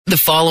The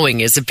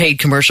following is a paid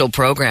commercial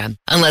program.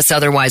 Unless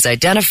otherwise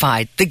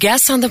identified, the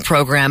guests on the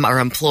program are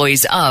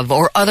employees of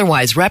or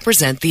otherwise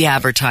represent the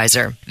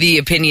advertiser. The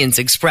opinions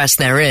expressed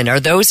therein are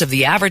those of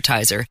the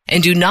advertiser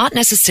and do not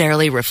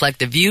necessarily reflect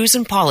the views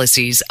and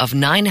policies of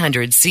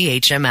 900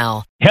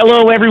 CHML.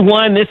 Hello,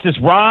 everyone. This is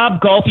Rob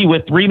Golfi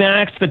with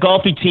Remax, the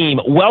Golfi Team.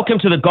 Welcome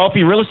to the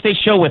Golfi Real Estate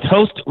Show with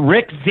host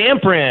Rick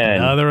Zamperin.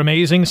 Another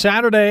amazing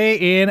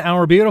Saturday in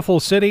our beautiful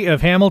city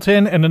of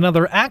Hamilton and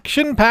another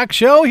action-packed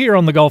show here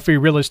on the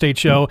Golfi Real Estate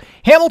Show,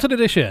 Hamilton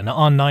Edition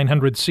on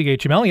 900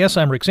 CHML. Yes,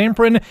 I'm Rick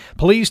Zamperin.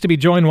 Pleased to be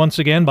joined once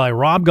again by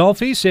Rob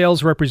Golfi,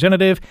 sales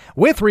representative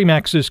with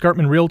Remax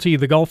Escarpment Realty,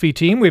 the Golfi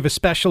Team. We have a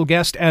special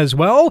guest as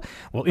well.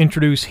 We'll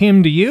introduce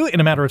him to you in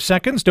a matter of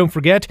seconds. Don't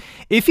forget,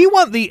 if you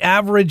want the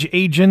average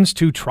agents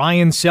to try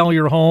and sell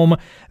your home,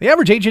 the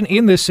average agent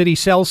in this city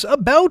sells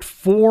about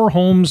 4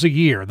 homes a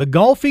year. The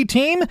Golfi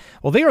Team,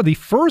 well, they are the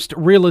first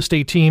real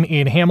estate team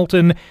in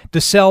Hamilton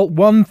to sell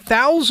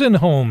 1,000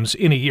 homes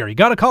in a year. You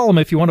got to call them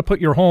if you want to put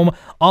your home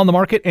on the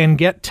market and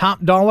get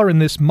top dollar in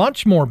this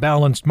much more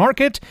balanced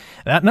market.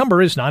 That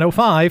number is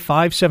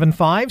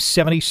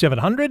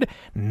 905-575-7700,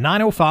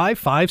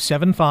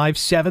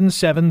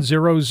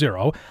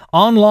 905-575-7700.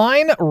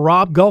 Online,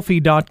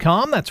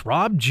 robgolfi.com. That's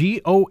Rob,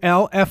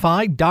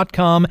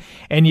 Golfi.com.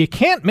 And you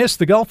can't miss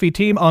the Golfi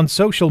Team on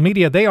social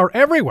media. They are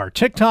everywhere.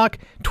 TikTok,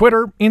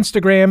 Twitter,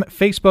 Instagram,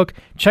 Facebook.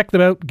 Check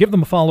them out. Give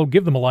them a follow.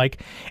 Give them a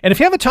like. And if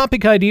you have a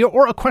topic idea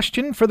or a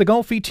question for the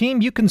Golfi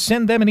Team, you can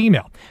send them an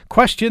email.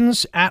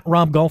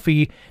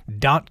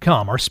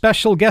 questions@robgolfi.com. Our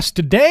special guest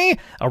today,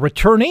 a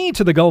returnee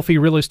to the Golfi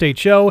Real Estate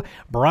Show,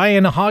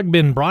 Brian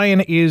Hogben.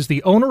 Brian is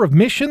the owner of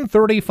Mission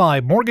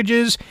 35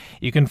 Mortgages.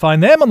 You can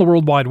find them on the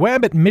World Wide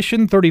Web at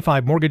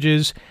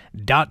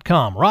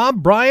mission35mortgages.com.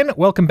 Rob, Brian,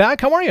 welcome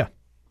back. How are you?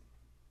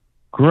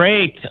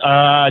 Great.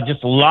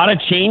 Just a lot of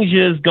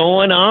changes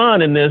going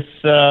on in this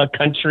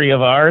country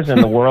of ours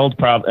and the world,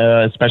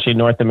 especially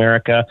North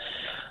America.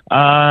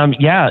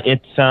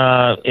 It's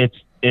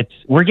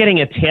we're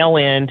getting a tail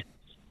end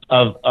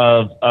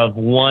of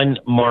one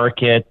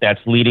market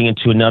that's leading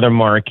into another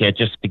market.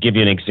 Just to give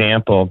you an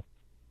example,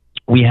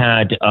 we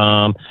had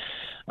a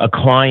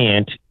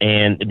client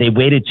and they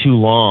waited too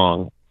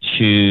long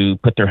to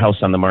put their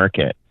house on the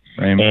market.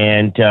 Right.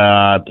 And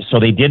so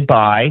they did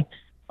buy.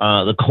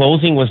 The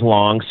closing was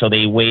long, so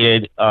they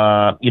waited,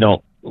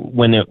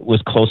 when it was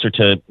closer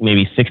to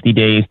maybe 60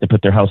 days to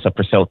put their house up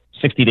for sale,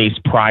 60 days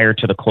prior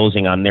to the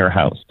closing on their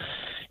house.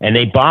 And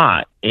they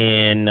bought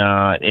in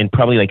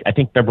probably I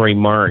think February,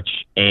 March.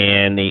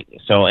 And the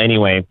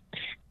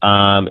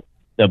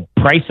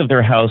price of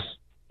their house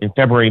in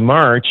February,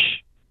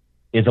 March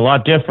is a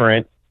lot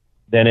different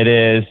than it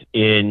is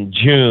in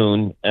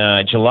June,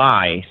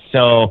 July.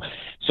 So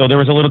there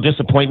was a little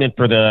disappointment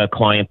for the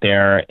client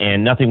there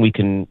and nothing we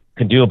can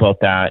do about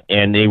that.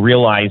 And they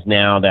realize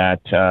now that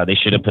they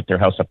should have put their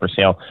house up for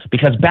sale,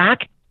 because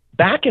back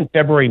in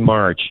February,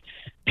 March,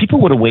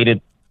 people would have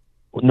waited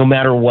no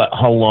matter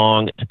how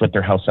long to put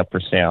their house up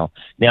for sale.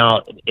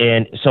 Now,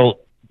 and so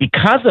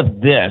because of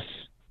this,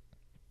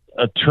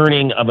 a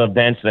turning of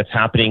events that's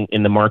happening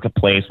in the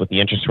marketplace with the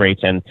interest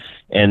rates and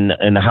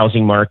the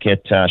housing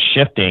market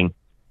shifting,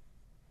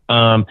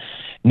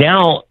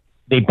 now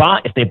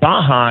if they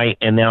bought high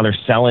and now they're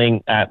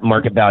selling at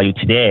market value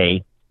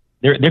today,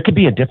 there could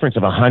be a difference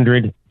of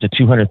 $100,000 to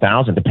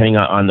 $200,000 depending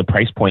on the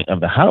price point of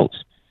the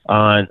house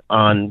on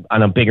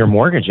a bigger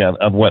mortgage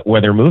of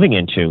where they're moving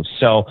into.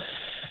 So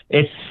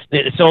I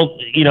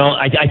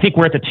think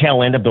we're at the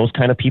tail end of those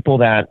kind of people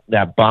that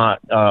bought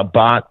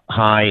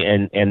high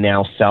and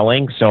now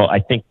selling. So I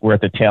think we're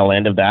at the tail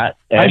end of that.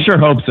 I sure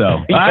hope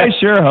so. I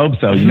sure hope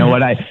so. You know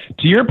what?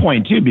 To your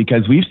point too,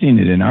 because we've seen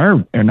it in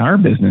our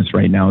business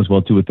right now as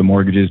well too with the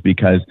mortgages,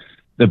 because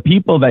the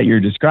people that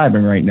you're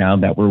describing right now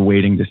that were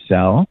waiting to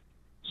sell,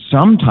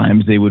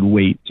 sometimes they would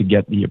wait to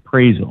get the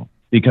appraisal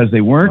because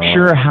they weren't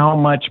sure how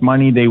much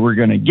money they were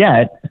going to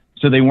get.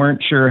 So they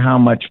weren't sure how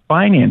much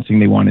financing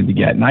they wanted to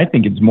get. And I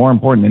think it's more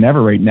important than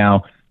ever right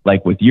now,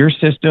 like with your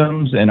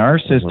systems and our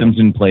systems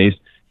in place,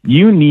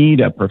 you need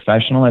a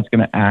professional that's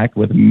going to act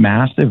with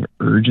massive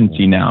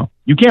urgency now.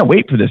 You can't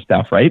wait for this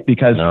stuff, right?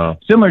 Because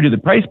similar to the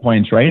price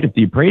points, right? If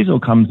the appraisal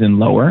comes in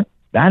lower,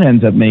 that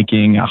ends up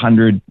making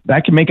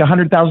that can make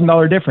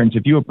 $100,000 difference.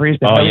 If you appraise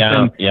the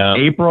house in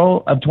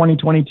April of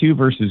 2022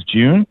 versus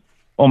June,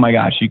 oh my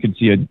gosh, you could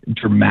see a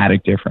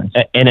dramatic difference.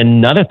 And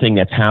another thing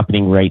that's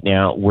happening right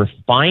now, we're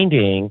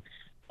finding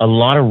a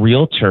lot of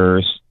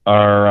realtors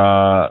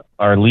are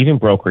leaving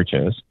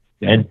brokerages,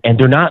 and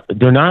they're not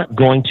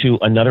going to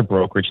another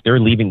brokerage. They're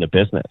leaving the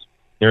business.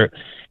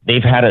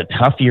 They've had a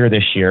tough year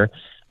this year.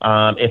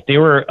 If they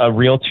were a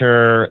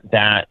realtor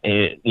that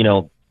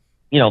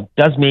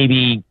does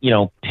maybe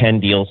 10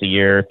 deals a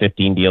year,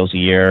 15 deals a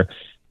year.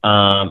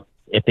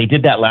 If they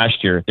did that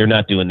last year, they're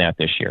not doing that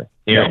this year.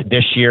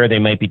 This year, they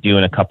might be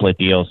doing a couple of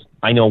deals.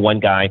 I know one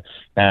guy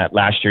that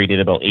last year he did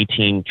about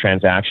 18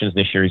 transactions.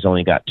 This year, he's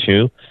only got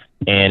 2.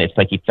 And it's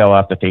like he fell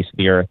off the face of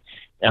the earth.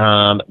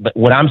 But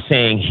what I'm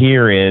saying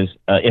here is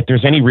if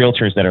there's any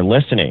realtors that are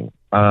listening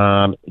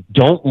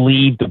don't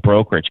leave the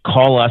brokerage.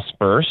 Call us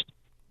first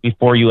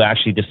before you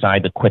actually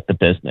decide to quit the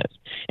business.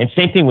 And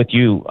same thing with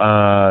you,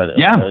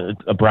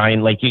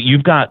 Brian. Like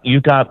you've got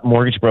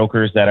mortgage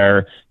brokers that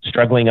are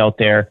struggling out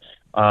there,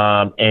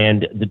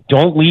 and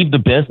don't leave the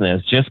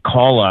business. Just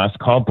call us,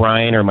 call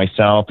Brian or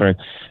myself, and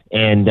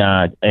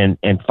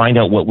find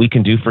out what we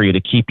can do for you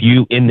to keep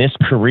you in this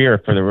career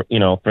for the rest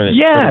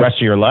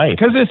of your life.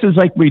 Because this is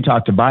like we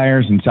talk to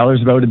buyers and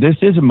sellers about it. This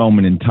is a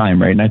moment in time,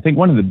 right? And I think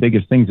one of the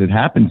biggest things that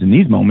happens in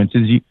these moments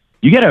is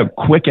you get a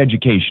quick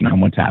education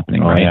on what's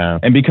happening, right? Yeah.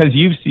 And because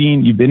you've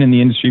been in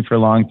the industry for a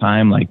long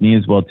time, like me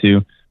as well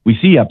too, we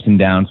see ups and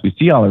downs, we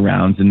see all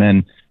arounds. And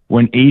then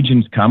when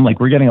agents come, like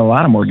we're getting a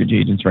lot of mortgage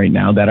agents right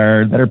now that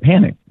are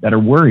panicked, that are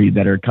worried,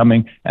 that are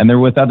coming, and they're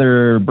with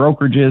other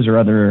brokerages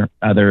or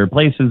other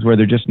places where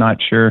they're just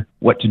not sure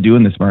what to do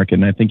in this market.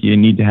 And I think you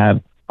need to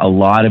have a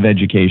lot of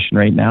education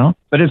right now,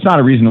 but it's not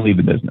a reason to leave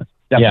the business.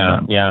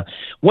 Definitely. Yeah.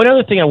 One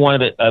other thing I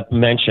wanted to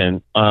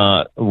mention,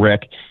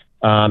 Rick,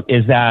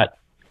 is that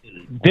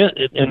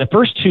in the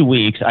first 2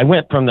 weeks, I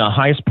went from the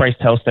highest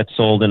priced house that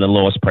sold and the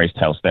lowest priced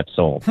house that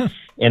sold.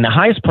 And the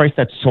highest price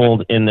that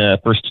sold in the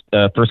first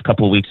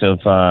couple of weeks of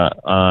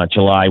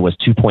July was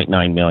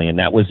 $2.9 million.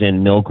 That was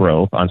in Mill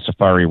Grove on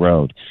Safari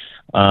Road.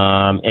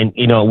 And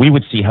we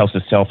would see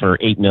houses sell for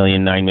 $8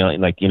 million, $9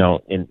 million,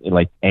 in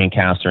like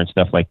Ancaster and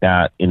stuff like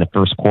that in the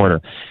first quarter.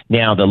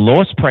 Now, the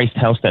lowest priced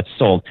house that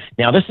sold,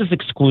 now this is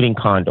excluding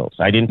condos.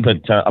 I didn't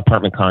put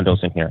apartment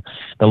condos in here.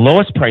 The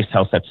lowest priced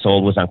house that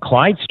sold was on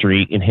Clyde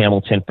Street in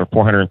Hamilton for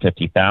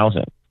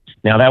 $450,000.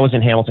 Now, that was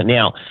in Hamilton.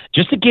 Now,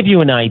 just to give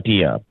you an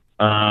idea,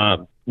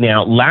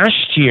 now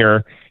last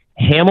year,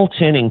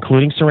 Hamilton,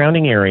 including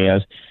surrounding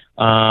areas,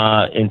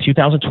 in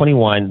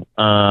 2021,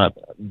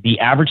 the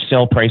average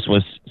sale price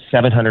was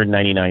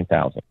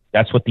 $799,000.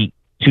 That's what the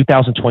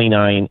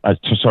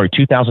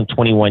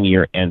 2021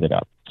 year ended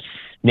up.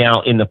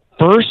 Now, in the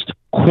first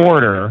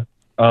quarter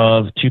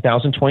of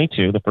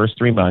 2022, the first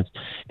 3 months,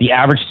 the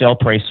average sale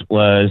price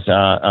was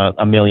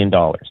 $1 million.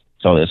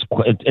 So it's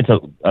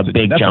a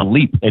big jump. A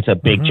leap. It's a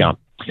big jump.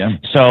 Yeah.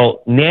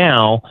 So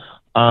now,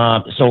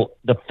 so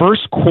the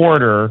first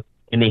quarter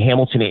in the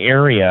Hamilton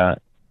area,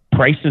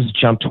 prices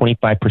jumped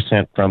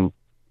 25% from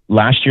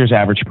last year's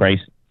average price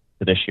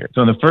to this year.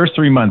 So the first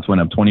 3 months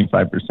went up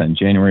 25%,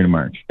 January to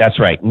March. That's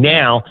right.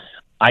 Now,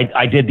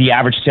 I did the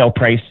average sale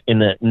price in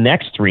the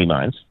next 3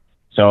 months.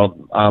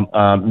 So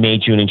May,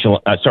 June, and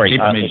July.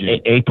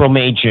 April,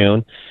 May,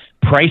 June.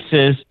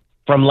 Prices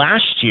from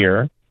last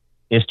year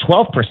is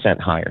 12%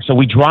 higher. So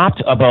we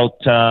dropped about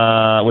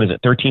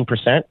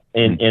 13%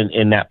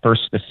 in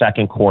the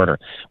second quarter.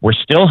 We're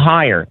still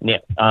higher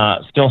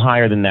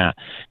than that.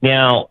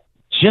 Now,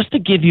 just to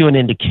give you an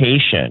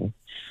indication,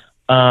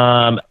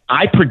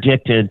 I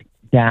predicted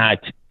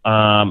that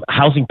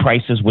housing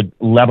prices would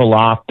level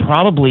off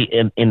probably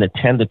in the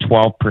 10 to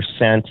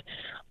 12%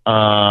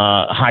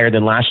 higher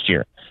than last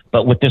year.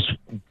 But with this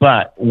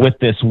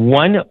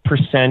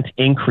 1%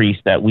 increase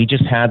that we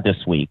just had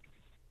this week,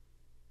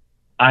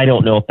 I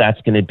don't know if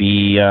that's going to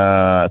be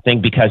a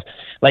thing, because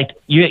like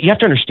you have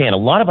to understand, a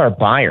lot of our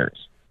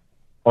buyers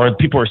or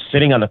people who are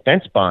sitting on the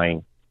fence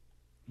buying,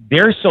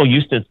 they're so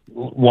used to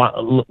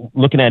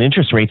looking at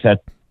interest rates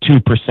at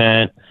 2%,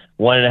 1.5%, 2%,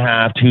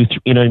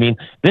 3%. You know what I mean?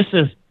 This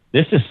is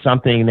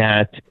something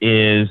that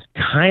is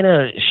kind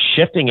of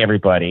shifting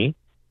everybody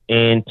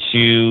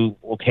into,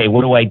 okay,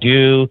 what do I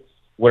do?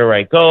 Where do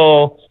I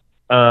go?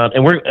 And I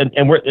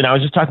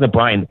was just talking to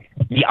Brian.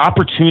 The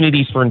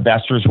opportunities for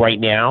investors right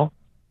now,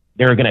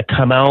 they're going to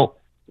come out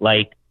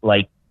like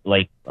what's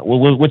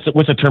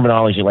the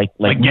terminology? Like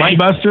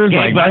gangbusters?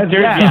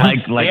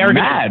 Gangbusters? Like they're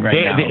mad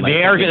right now.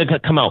 They are going to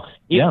come out.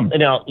 Yeah.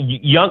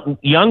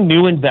 Young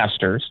new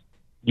investors,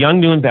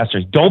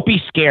 don't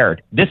be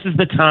scared. This is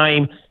the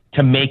time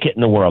to make it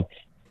in the world.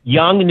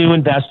 Young new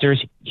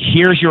investors,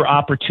 here's your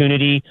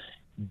opportunity.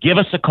 Give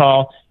us a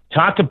call.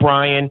 Talk to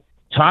Brian.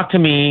 Talk to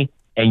me,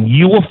 and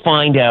you will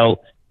find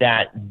out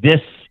that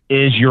this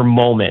is your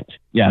moment.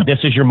 Yeah. This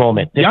is your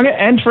moment. Young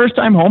and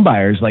first-time home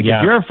buyers. Like,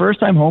 if you're a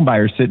first-time home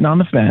buyer sitting on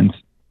the fence,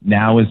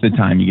 now is the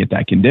time. You get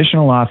that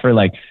conditional offer.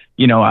 Like,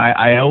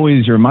 I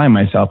always remind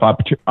myself,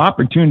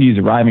 opportunities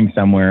arriving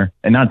somewhere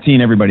and not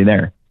seeing everybody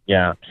there.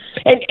 Yeah.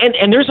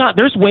 And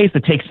there's ways to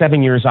take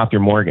 7 years off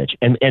your mortgage.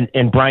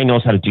 And Brian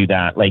knows how to do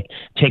that. Like,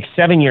 take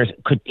 7 years,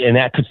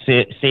 that could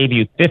save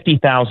you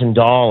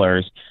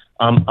 $50,000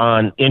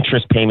 on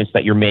interest payments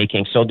that you're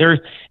making. So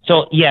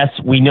yes,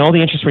 we know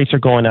the interest rates are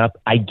going up.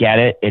 I get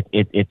it.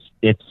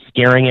 It's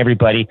scaring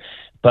everybody,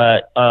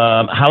 but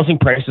housing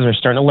prices are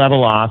starting to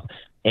level off,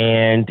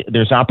 and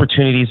there's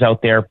opportunities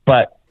out there.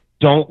 But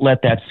don't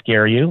let that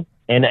scare you.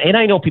 And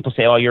I know people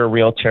say, "Oh, you're a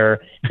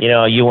realtor.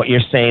 You're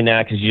saying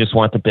that because you just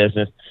want the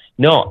business."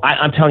 No,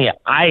 I'm telling you,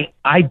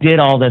 I did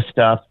all this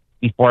stuff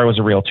before I was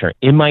a realtor.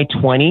 In my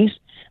 20s,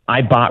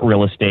 I bought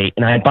real estate,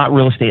 and I bought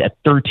real estate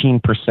at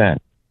 13%.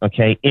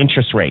 Okay,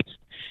 interest rates.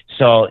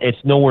 So it's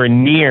nowhere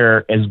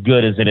near as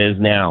good as it is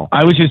now.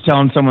 I was just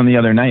telling someone the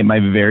other night, my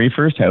very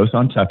first house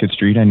on Tuckett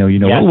Street, I know you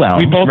know it well.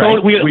 We both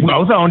owned, we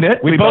both owned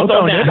it. We both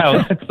owned that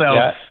house.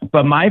 So,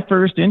 but my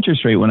first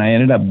interest rate when I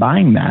ended up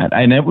buying that,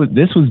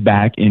 this was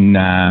back in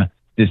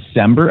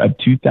December of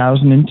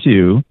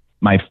 2002.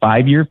 My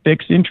 5-year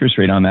fixed interest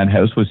rate on that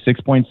house was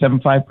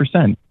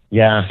 6.75%.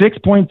 Yeah.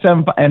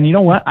 6.75. And you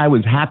know what? I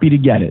was happy to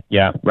get it.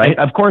 Yeah. Right.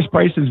 Of course,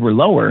 prices were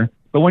lower.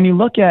 But when you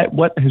look at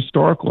what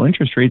historical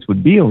interest rates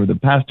would be over the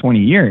past 20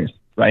 years,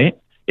 right?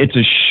 It's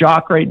a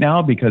shock right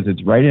now because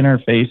it's right in our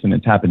face and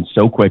it's happened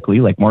so quickly,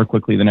 like more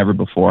quickly than ever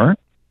before.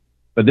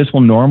 But this will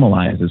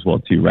normalize as well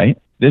too, right?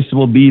 This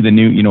will be the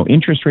new,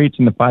 interest rates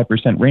in the 5%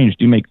 range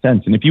do make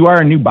sense. And if you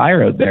are a new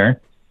buyer out there,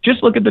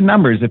 just look at the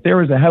numbers. If there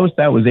was a house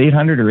that was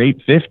 800 or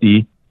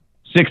 850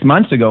 6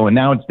 months ago and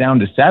now it's down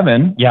to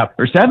 7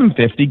 or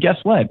 750, guess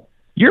what?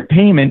 Your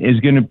payment is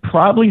going to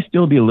probably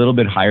still be a little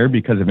bit higher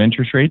because of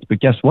interest rates,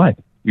 but guess what?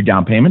 Your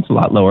down payment's a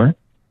lot lower.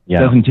 It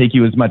doesn't take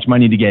you as much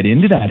money to get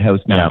into that house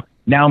now. Yeah.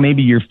 Now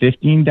maybe your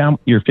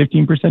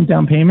 15%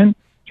 down payment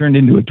turned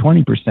into a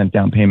 20%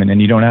 down payment,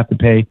 and you don't have to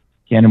pay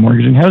Canada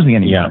Mortgage and Housing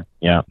anymore.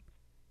 Yeah.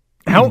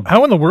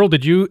 How in the world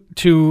did you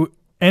two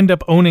end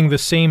up owning the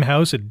same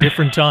house at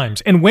different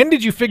times? And when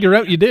did you figure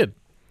out you did?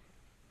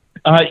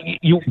 I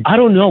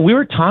don't know. We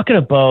were talking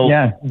about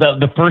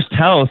the first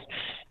house,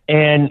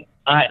 and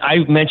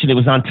I mentioned it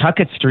was on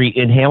Tuckett Street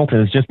in Hamilton.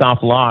 It's just off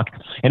Lock.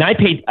 And I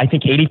paid, I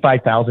think,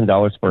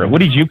 $85,000 for it.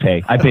 What did you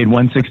pay? I paid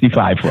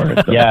 $165 for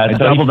it. So yeah, I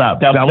doubled up.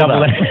 Doubled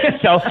up.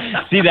 So,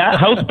 see, that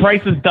house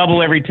prices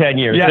double every 10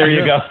 years. Yeah, there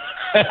you go.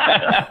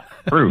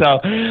 True. So,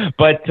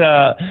 but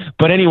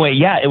anyway,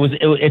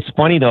 it's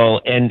funny though,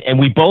 and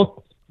we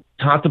both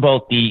talked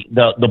about the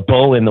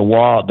bow in the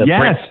wall, the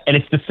bricks, and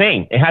it's the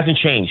same. It hasn't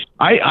changed.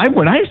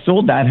 When I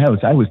sold that house,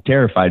 I was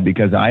terrified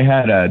because I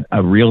had a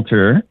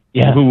realtor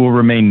who will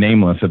remain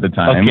nameless at the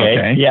time.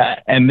 Okay. Yeah.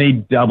 And they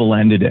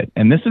double-ended it.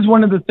 And this is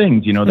one of the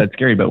things, that's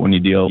scary about when you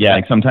deal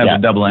like sometimes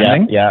with double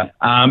ending. Yeah.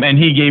 And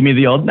he gave me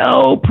the old,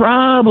 no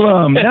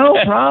problem.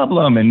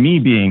 And me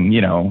being,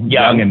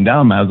 young and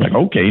dumb, I was like,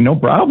 okay, no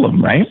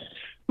problem. Right.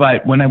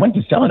 But when I went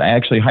to sell it, I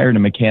actually hired a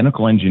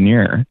mechanical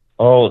engineer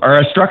or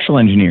a structural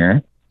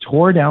engineer,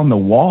 tore down the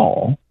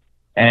wall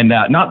and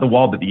not the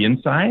wall, but the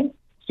inside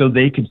so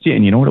they could see it.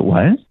 And you know what it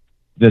was?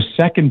 The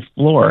second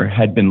floor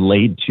had been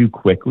laid too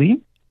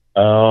quickly.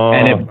 Oh.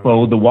 And it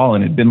bowed the wall,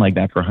 and it had been like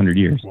that for 100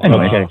 years. Wow.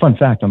 Anyway, fun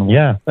fact on the wall.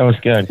 Yeah, that was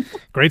good.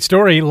 Great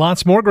story.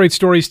 Lots more great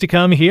stories to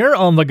come here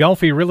on the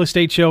Golfi Real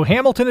Estate Show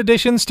Hamilton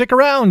Edition. Stick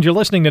around. You're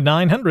listening to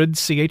 900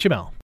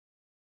 CHML.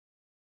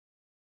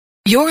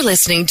 You're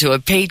listening to a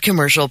paid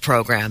commercial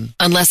program.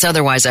 Unless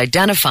otherwise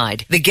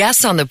identified, the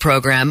guests on the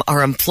program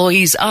are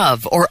employees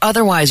of or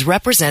otherwise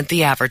represent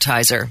the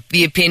advertiser.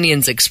 The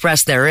opinions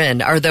expressed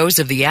therein are those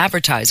of the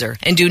advertiser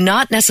and do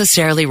not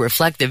necessarily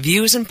reflect the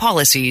views and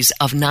policies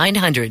of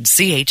 900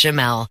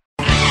 CHML.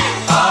 Our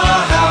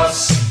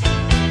house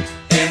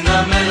in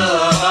the middle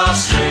of our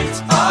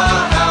street.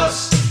 Our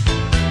house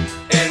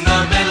in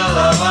the middle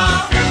of our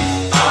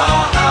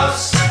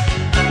house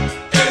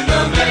in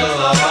the middle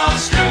of our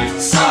street.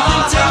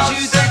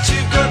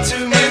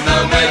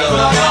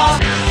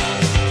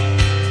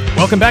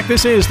 Welcome back.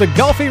 This is the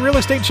Golfi Real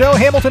Estate Show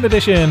Hamilton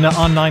Edition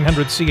on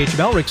 900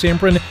 CHML. Rick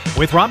Samprin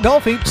with Rob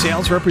Golfi,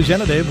 sales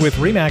representative with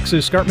RE/MAX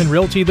Escarpment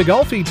Realty, the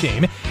Golfi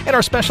Team. And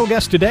our special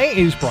guest today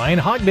is Brian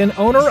Hogben,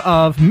 owner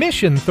of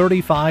Mission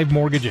 35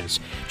 Mortgages.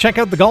 Check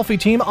out the Golfi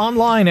Team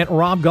online at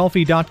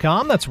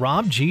robgolfi.com. That's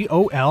Rob,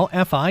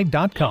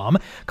 Golfi.com.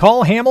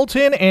 Call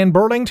Hamilton and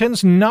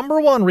Burlington's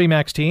 #1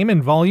 RE/MAX team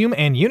in volume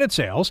and unit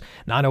sales,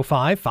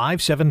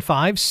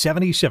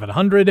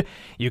 905-575-7700.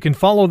 You can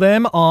follow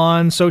them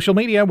on social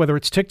media, whether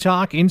it's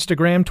TikTok,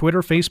 Instagram,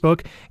 Twitter,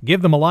 Facebook.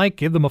 Give them a like,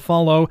 give them a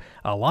follow.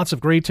 Lots of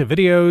great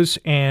videos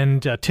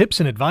and tips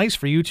and advice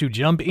for you to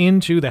jump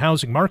into the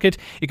housing market.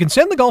 You can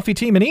send the Golfi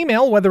Team an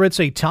email, whether it's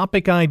a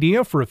topic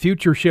idea for a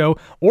future show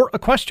or a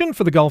question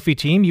for the Golfi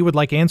Team you would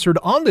like answered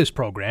on this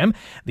program.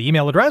 The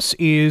email address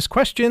is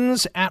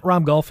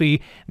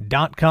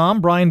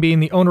questions@robgolfi.com. Brian being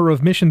the owner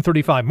of Mission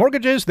 35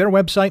 Mortgages, their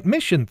website,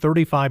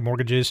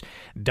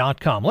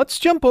 mission35mortgages.com. Let's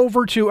jump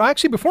over to,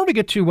 actually, before we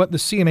get to what the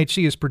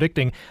CMHC is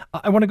predicting,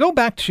 I want to go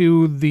back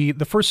to the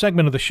first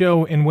segment of the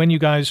show and when you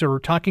guys are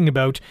talking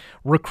about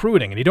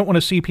recruiting and you don't want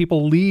to see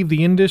people leave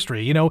the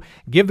industry.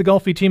 Give the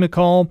Golfi Team a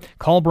call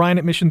Brian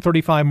at Mission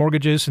 35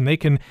 Mortgages, and they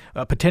can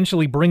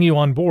potentially bring you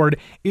on board.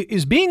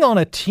 Is being on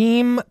a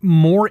team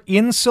more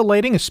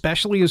insulating,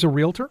 especially as a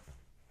realtor?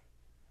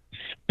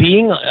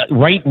 Being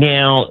right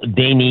now,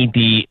 they need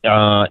the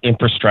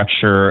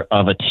infrastructure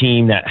of a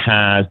team that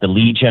has the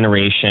lead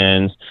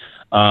generations,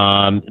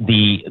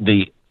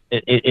 the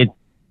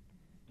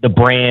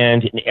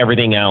brand and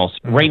everything else.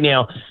 Right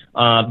now,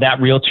 that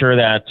realtor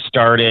that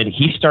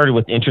he started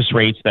with interest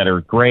rates that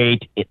are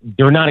great.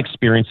 They're not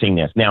experiencing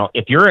this. Now,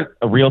 if you're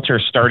a realtor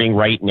starting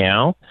right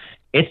now,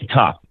 it's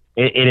tough.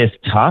 It is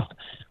tough.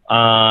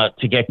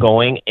 to get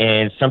going.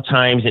 And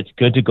sometimes it's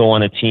good to go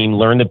on a team,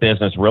 learn the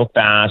business real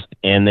fast,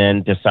 and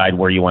then decide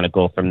where you want to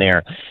go from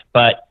there.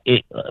 But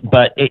we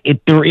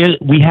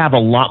have a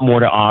lot more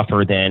to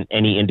offer than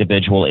any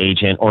individual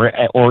agent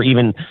or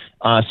even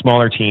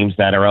smaller teams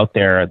that are out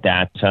there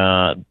that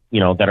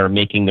that are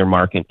making their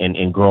mark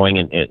and growing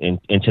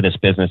into this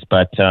business.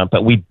 But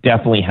we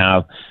definitely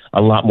have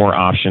a lot more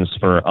options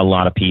for a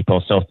lot of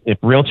people. So if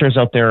realtors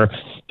out there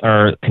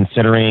are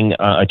considering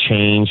a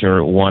change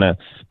or want to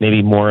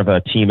maybe more of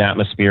a team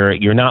atmosphere,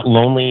 you're not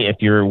lonely if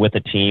you're with a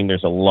team.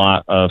 There's a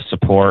lot of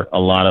support, a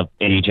lot of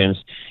agents.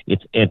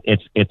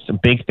 It's a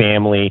big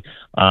family.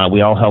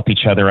 We all help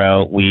each other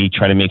out. We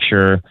try to make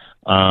sure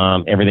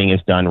everything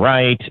is done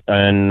right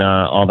and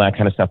all that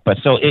kind of stuff. But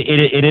so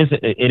it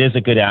is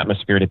a good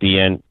atmosphere to be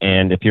in.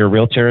 And if you're a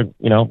realtor,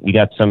 you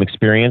got some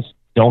experience,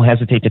 don't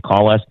hesitate to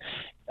call us.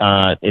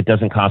 It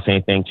doesn't cost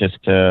anything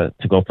just to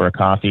go for a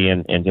coffee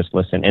and just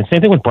listen. And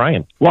same thing with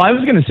Brian. Well, I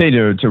was going to say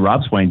to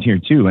Rob's point here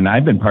too, and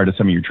I've been part of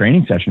some of your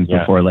training sessions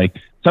before, like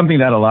something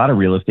that a lot of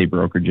real estate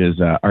brokerages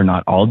are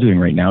not all doing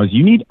right now is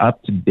you need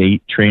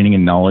up-to-date training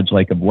and knowledge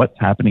like of what's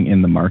happening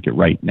in the market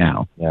right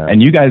now. Yeah.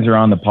 And you guys are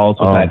on the pulse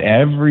with that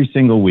every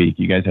single week.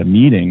 You guys have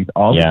meetings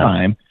all the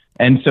time.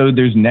 And so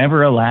there's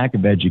never a lack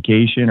of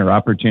education or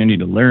opportunity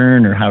to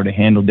learn or how to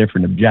handle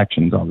different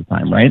objections all the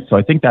time, right? So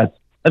I think that's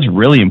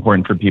really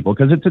important for people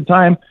because it's a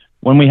time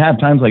when we have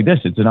times like this,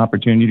 it's an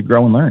opportunity to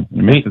grow and learn. And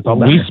it makes us all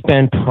better. We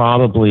spend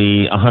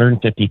probably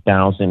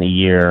 $150,000 a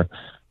year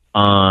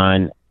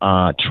on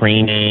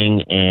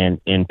training and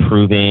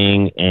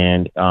improving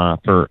and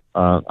for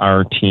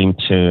our team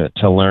to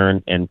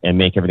learn and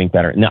make everything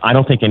better. Now, I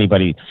don't think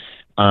anybody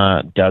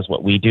does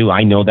what we do.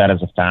 I know that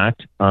as a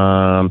fact.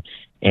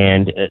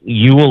 And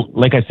you will,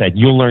 like I said,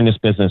 you'll learn this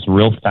business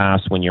real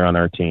fast when you're on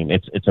our team.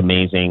 It's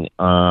amazing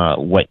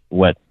what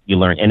you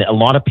learn. And a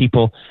lot of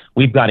people,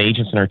 we've got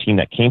agents in our team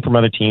that came from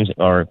other teams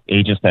or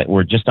agents that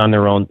were just on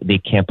their own. They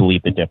can't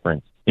believe the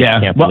difference.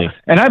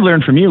 And I've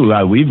learned from you.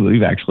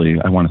 We've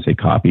actually, I want to say,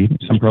 copied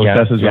some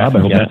processes, Rob. I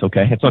hope that's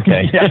okay. It's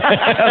okay.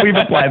 We've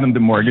applied them to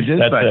mortgages.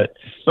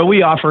 But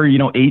we offer,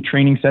 8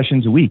 training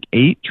sessions a week,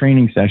 8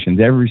 training sessions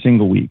every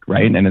single week,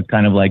 right? And it's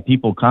kind of like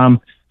people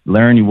come,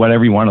 learn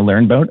whatever you want to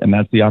learn about, and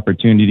that's the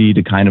opportunity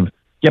to kind of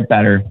get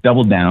better,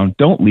 double down,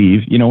 don't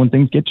leave. When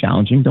things get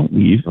challenging, don't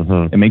leave.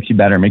 It makes you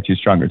better, it makes you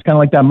stronger. It's kind of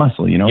like that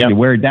muscle, you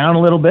wear it down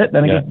a little bit,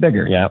 then it gets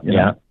bigger.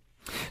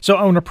 So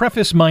I want to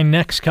preface my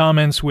next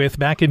comments with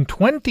back in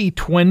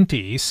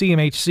 2020,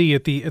 CMHC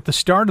at the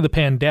start of the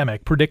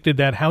pandemic predicted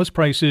that house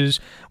prices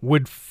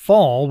would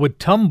fall, would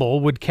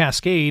tumble, would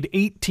cascade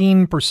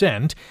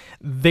 18%.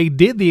 They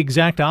did the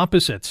exact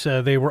opposites.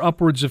 They were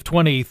upwards of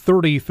 20,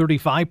 30,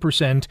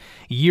 35%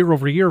 year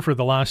over year for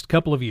the last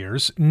couple of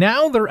years.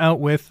 Now they're out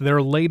with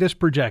their latest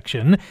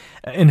projection,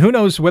 and who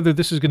knows whether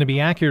this is going to be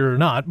accurate or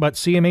not, but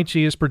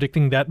CMHC is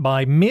predicting that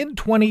by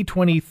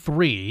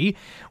mid-2023,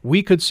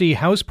 we could see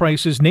house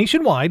prices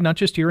nationwide, not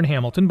just here in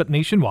Hamilton, but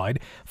nationwide,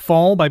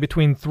 fall by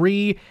between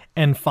 3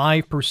 and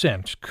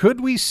 5%.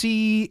 Could we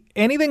see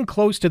anything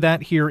close to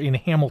that here in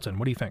Hamilton?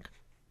 What do you think?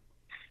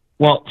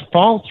 Well,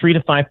 fall 3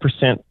 to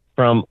 5%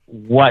 from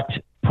what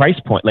price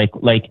point? Like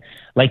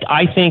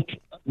I think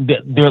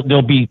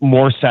there'll be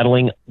more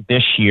settling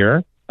this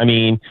year. I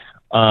mean,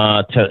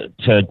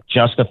 to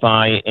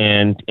justify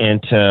and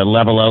to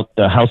level out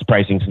the house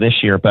pricings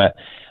this year, but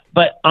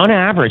on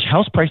average,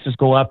 house prices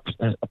go up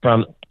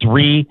from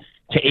 3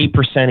 to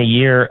 8% a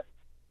year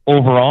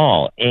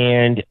overall.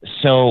 And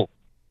so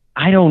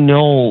I don't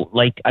know,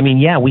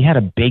 we had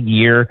a big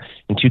year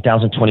in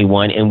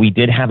 2021 and we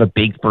did have a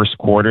big first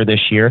quarter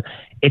this year.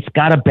 It's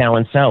got to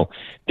balance out.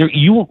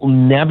 You will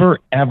never,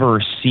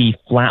 ever see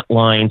flat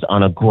lines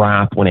on a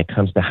graph when it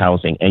comes to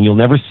housing, and you'll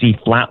never see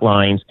flat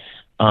lines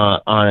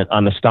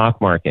on the stock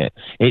market.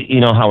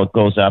 How it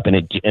goes up and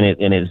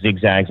it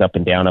zigzags up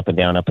and down, up and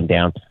down, up and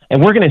down.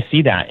 And we're going to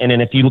see that. And then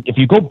if you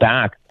go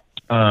back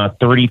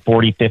 30,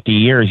 40, 50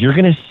 years, you're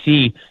going to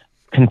see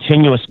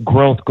continuous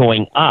growth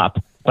going up.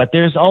 But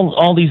there's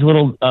all these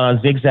little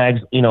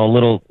zigzags,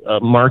 little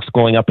marks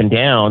going up and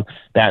down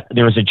that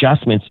there's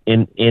adjustments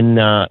in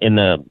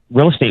the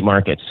real estate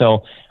market.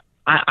 So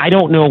I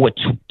don't know what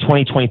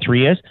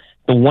 2023 is.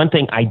 The one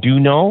thing I do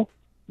know,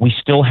 we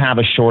still have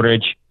a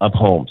shortage of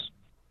homes,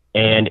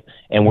 and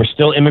we're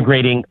still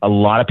immigrating a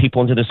lot of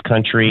people into this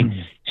country.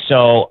 Mm-hmm.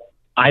 So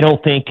I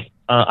don't think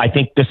I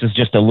think this is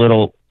just a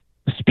little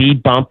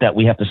speed bump that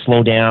we have to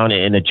slow down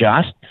and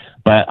adjust.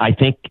 But I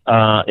think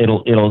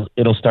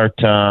it'll start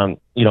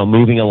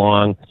moving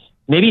along.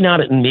 Maybe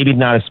not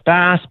as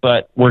fast,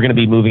 but we're going to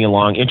be moving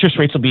along. Interest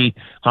rates will be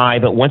high,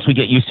 but once we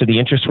get used to the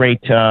interest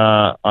rate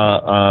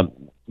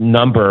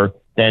number,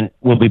 then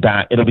we'll be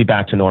back. It'll be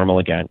back to normal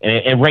again.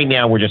 And right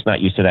now, we're just not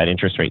used to that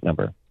interest rate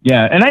number.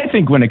 Yeah, and I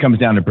think when it comes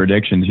down to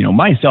predictions,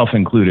 myself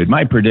included,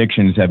 my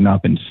predictions have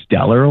not been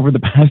stellar over the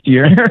past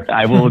year.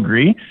 I will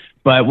agree.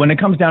 But when it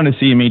comes down to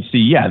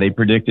CMHC, they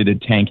predicted a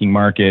tanking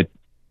market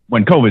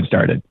when COVID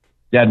started.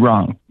 Dead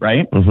wrong,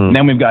 right? Mm-hmm. And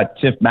then we've got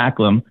Tiff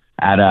Macklem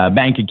at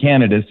Bank of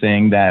Canada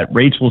saying that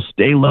rates will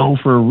stay low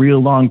for a real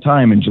long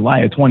time in July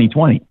of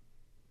 2020.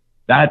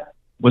 That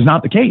was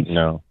not the case.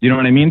 No. You know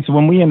what I mean? So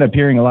when we end up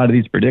hearing a lot of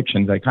these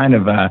predictions, I kind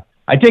of,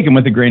 I take them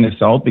with a grain of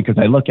salt because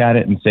I look at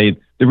it and say,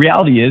 the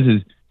reality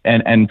is,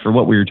 and for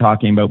what we were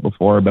talking about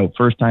before about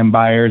first-time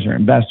buyers or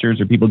investors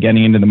or people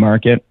getting into the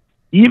market,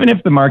 even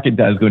if the market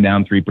does go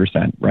down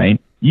 3%, right,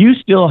 you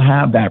still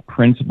have that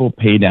principal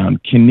pay down.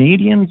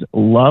 Canadians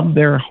love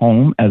their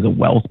home as a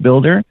wealth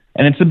builder,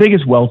 and it's the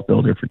biggest wealth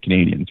builder for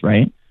Canadians,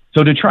 right?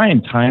 So to try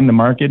and time the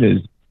market is,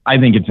 I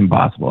think it's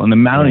impossible. And the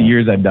amount of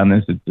years I've done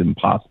this, it's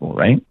impossible,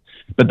 right?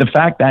 But the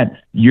fact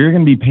that you're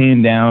going to be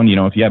paying down, you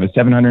know, if you have a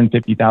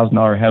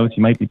 $750,000 house,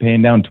 you might be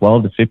paying down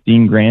 12 to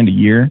 15 grand a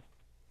year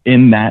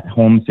in that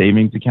home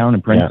savings account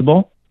and principal.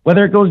 Yeah.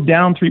 Whether it goes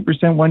down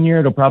 3% one year,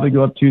 it'll probably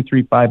go up 2,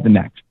 3, 5 the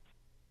next.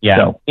 Yeah,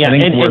 so, yeah, I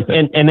think it's worth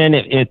it. And then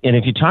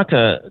if you talk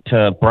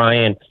to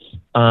Brian,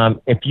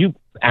 if you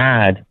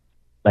add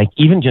like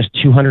even just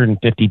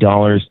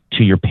 $250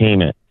 to your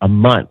payment a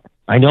month,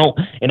 I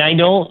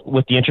know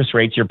with the interest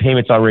rates, your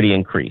payment's already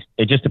increased.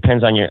 It just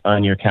depends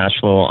on your cash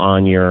flow,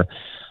 on your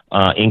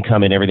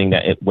income, and everything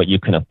what you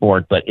can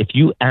afford. But if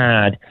you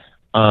add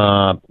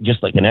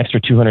just like an extra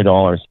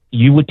 $200,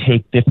 you would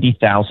take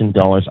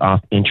 $50,000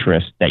 off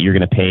interest that you're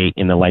going to pay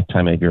in the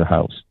lifetime of your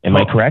house. Am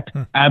I correct?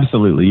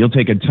 Absolutely. You'll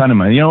take a ton of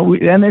money. You know,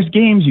 and there's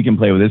games you can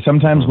play with it.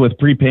 Sometimes with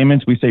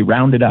prepayments, we say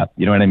round it up.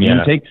 You know what I mean?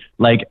 Yeah. Take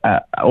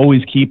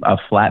always keep a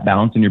flat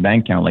balance in your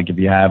bank account. Like if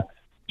you have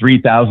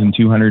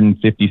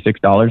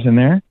 $3,256 in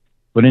there,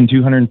 put in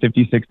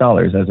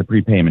 $256 as a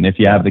prepayment if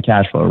you have the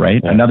cash flow,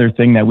 right? Yeah. Another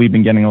thing that we've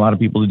been getting a lot of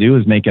people to do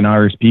is make an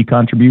RSP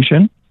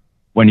contribution.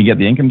 When you get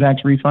the income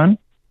tax refund,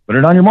 put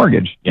it on your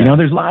mortgage. Yeah. You know,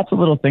 there's lots of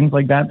little things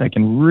like that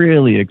can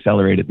really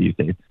accelerate it these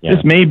days. Yeah.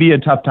 This may be a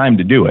tough time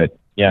to do it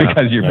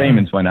because your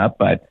payments went up,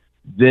 but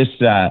this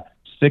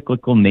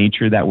cyclical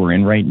nature that we're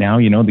in right now,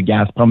 you know, the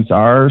gas pumps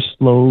are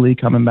slowly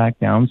coming back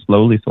down,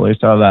 slowly. So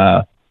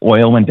the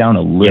oil went down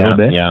a little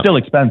bit. Yeah. Still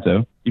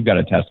expensive. You've got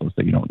a Tesla,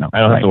 so you don't know. I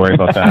don't have to worry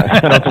about that.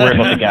 I don't have to worry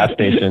about the gas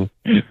station.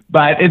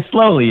 But it's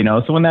slowly, you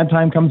know. So when that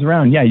time comes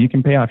around, you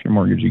can pay off your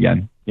mortgage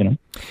again. You know,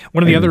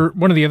 one of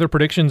the other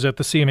predictions that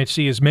the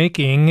CMHC is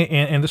making,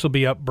 and this will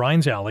be up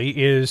Brian's alley,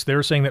 is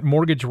they're saying that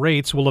mortgage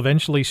rates will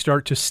eventually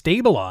start to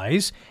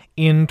stabilize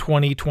in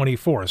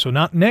 2024. So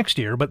not next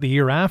year, but the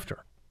year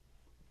after.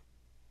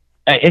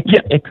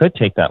 It could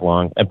take that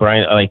long,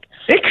 Brian. Like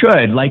it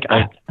could. Like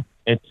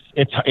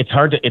it's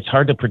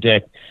hard to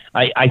predict.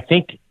 I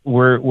think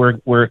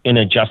we're in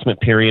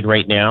adjustment period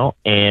right now,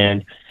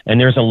 and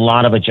there's a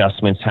lot of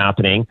adjustments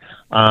happening.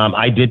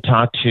 I did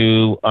talk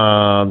to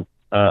a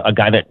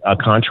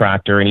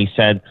contractor, and he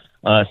said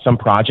some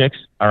projects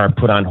are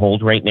put on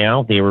hold right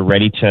now. They were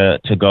ready to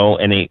go,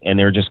 and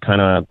they're just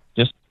kind of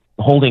just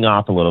holding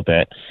off a little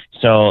bit.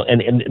 So,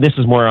 and this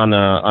is more on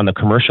the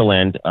commercial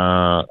end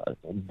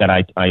that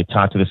I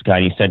talked to this guy.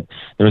 And he said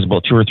there was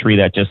about 2 or 3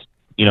 that just,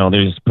 you know,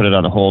 they just put it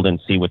on hold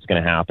and see what's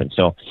going to happen.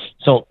 So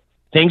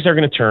things are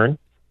going to turn,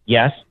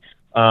 yes,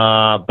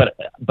 but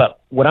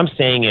what I'm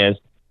saying is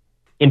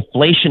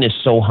inflation is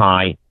so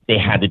high. They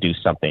had to do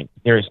something.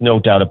 There is no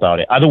doubt about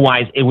it.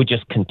 Otherwise, it would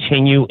just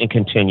continue and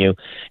continue.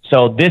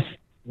 So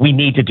we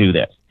need to do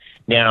this.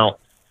 Now,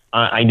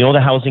 I know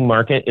the housing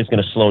market is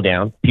going to slow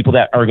down. People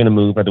that are going to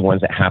move are the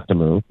ones that have to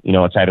move. You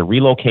know, it's either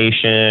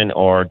relocation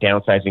or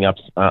downsizing,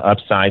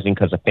 upsizing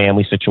because of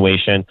family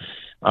situation.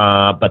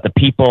 But the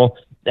people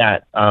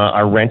that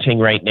are renting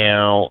right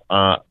now,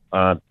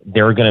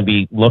 they're going to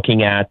be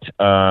looking at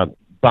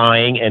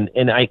buying,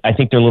 and I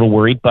think they're a little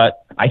worried, but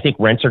I think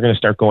rents are going to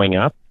start going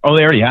up. Oh,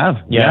 they already have.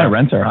 Yeah,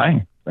 rents are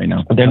high right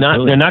now. They're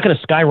not going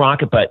to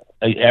skyrocket, but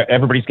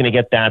everybody's going to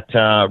get that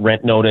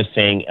rent notice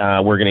saying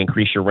we're going to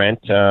increase your rent,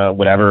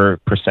 whatever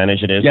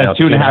percentage it is. Yeah,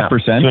 2.5%.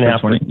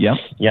 2.5%.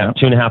 Yeah,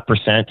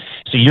 2.5%.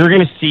 So you're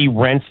going to see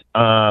rents.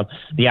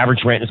 The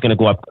average rent is going to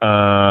go up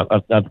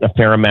a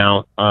fair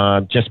amount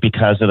just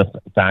because of the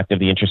fact of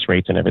the interest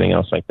rates and everything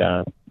else like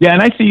that. Yeah,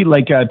 and I see,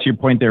 like to your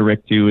point there,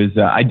 Rick, too, is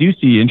I do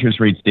see interest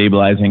rates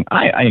stabilizing.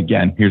 I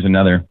again, here's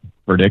another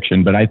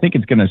prediction, but I think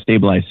it's going to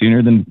stabilize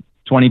sooner than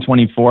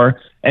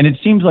 2024. And it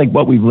seems like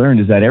what we've learned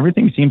is that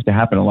everything seems to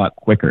happen a lot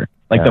quicker.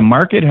 Like the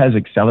market has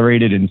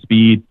accelerated in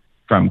speed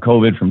from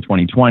COVID, from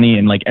 2020.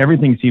 And like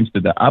everything seems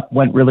to, the up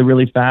went really,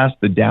 really fast.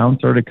 The down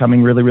started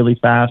coming really, really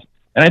fast.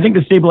 And I think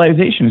the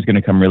stabilization is going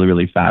to come really,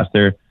 really fast.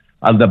 The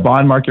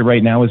bond market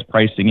right now is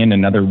pricing in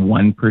another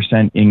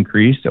 1%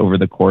 increase over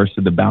the course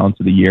of the balance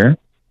of the year.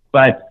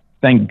 But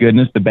thank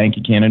goodness the Bank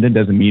of Canada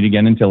doesn't meet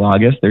again until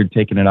August. They're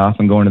taking it off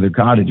and going to their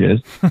cottages.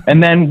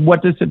 And then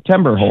what does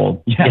September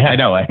hold? Yeah, I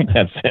know.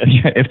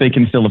 If they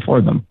can still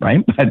afford them,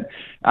 right?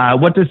 But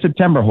what does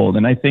September hold?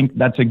 And I think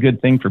that's a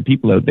good thing for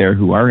people out there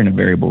who are in a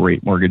variable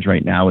rate mortgage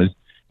right now is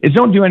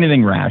don't do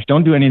anything rash.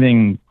 Don't do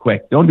anything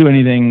quick. Don't do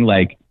anything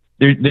like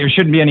there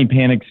shouldn't be any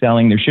panic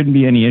selling. There shouldn't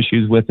be any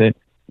issues with it.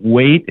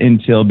 Wait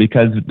until,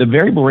 because the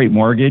variable rate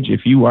mortgage,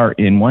 if you are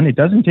in one, it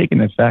doesn't take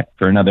an effect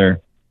for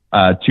another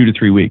 2 to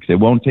 3 weeks. It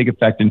won't take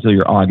effect until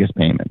your August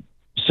payment.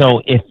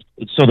 So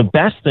the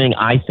best thing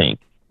I think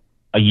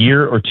a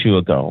year or two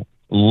ago,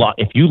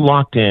 if you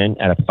locked in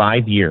at a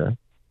 5-year,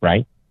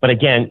 right? But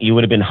again, you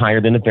would have been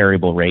higher than the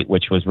variable rate,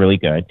 which was really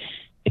good.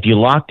 If you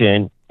locked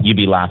in, you'd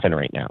be laughing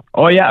right now.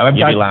 Oh yeah,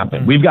 You'd be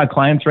laughing. We've got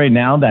clients right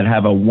now that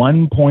have a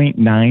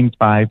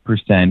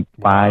 1.95%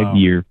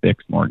 5-year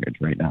fixed mortgage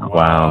right now.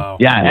 Wow.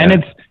 Yeah, and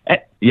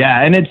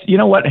it's you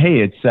know what? Hey,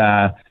 it's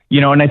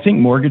and I think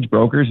mortgage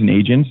brokers and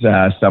agents,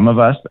 some of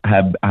us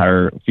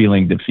are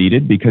feeling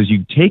defeated because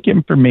you take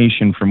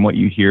information from what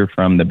you hear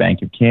from the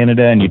Bank of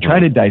Canada and you try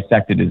to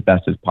dissect it as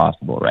best as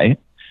possible, right?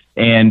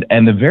 And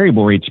the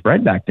variable rate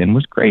spread back then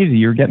was crazy.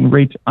 You're getting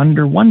rates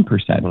under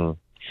 1%,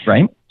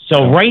 right?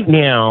 So right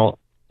now,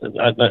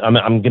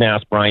 I'm going to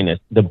ask Brian this.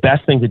 The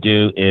best thing to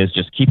do is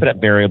just keep it at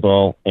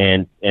variable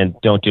and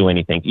don't do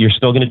anything. You're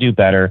still going to do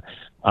better,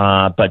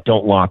 but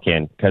don't lock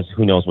in because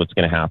who knows what's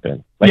going to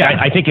happen.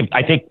 I think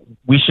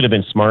we should have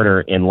been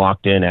smarter and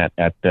locked in at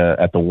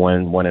the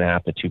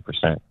 1.5% to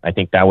 2%. I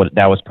think that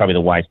was probably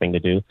the wise thing to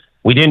do.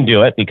 We didn't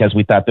do it because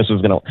we thought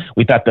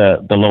we thought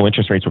the low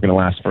interest rates were going to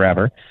last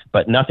forever,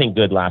 but nothing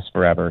good lasts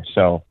forever.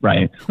 So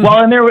right.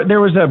 Well, and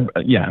there was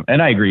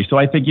and I agree. So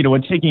I think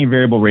it's taking a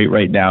variable rate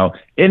right now,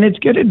 and it's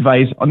good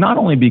advice not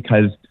only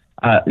because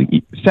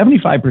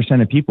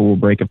 75% of people will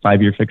break a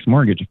 5-year fixed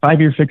mortgage. A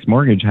 5-year fixed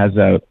mortgage has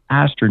a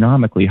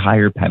astronomically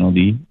higher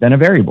penalty than a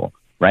variable.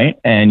 Right.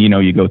 And,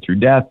 you go through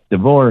death,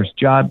 divorce,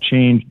 job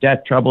change,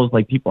 debt troubles,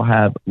 like people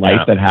have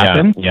life that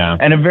happen. Yeah.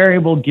 And a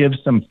variable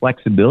gives some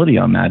flexibility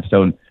on that.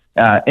 So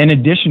in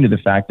addition to the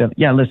fact that,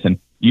 listen,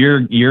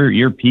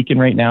 you're peaking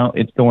right now.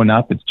 It's going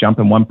up. It's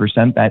jumping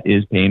 1%. That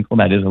is painful.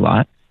 That is a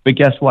lot. But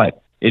guess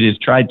what? It is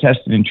tried,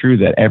 tested, and true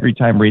that every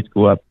time rates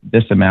go up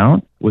this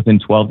amount, within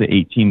 12 to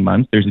 18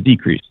 months, there's a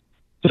decrease.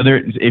 So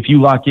if you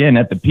lock in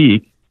at the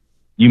peak,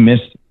 you miss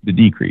the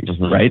decrease,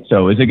 right?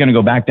 So is it going to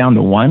go back down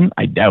to 1?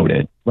 I doubt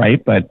it,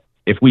 right? But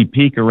if we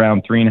peak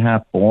around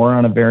 3.5, 4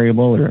 on a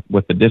variable, or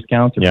with the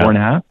discounts at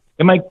 4.5,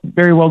 it might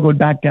very well go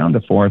back down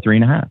to 4 or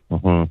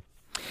 3.5.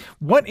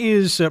 What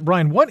is,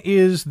 Brian, what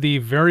is the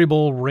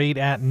variable rate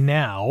at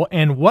now,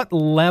 and what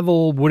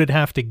level would it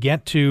have to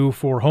get to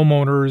for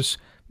homeowners,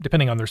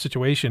 depending on their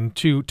situation,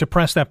 to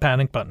press that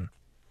panic button?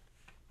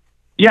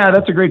 Yeah,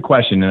 that's a great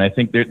question. And I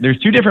think there's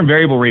 2 different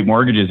variable rate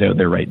mortgages out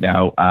there right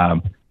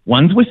now.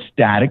 One's with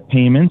static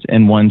payments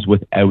and one's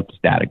without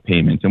static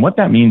payments. And what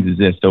that means is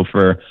this. So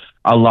for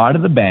a lot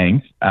of the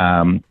banks,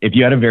 if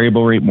you had a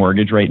variable rate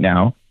mortgage right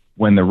now,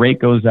 when the rate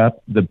goes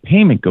up, the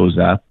payment goes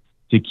up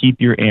to keep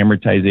your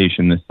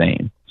amortization the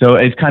same. So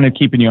it's kind of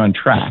keeping you on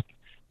track.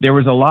 There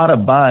was a lot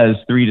of buzz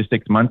 3 to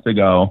 6 months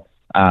ago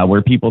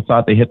where people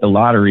thought they hit the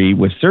lottery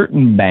with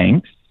certain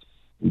banks.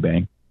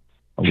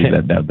 I'll leave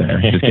that out there.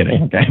 Just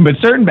kidding. Okay. But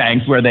certain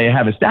banks where they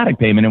have a static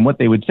payment, and what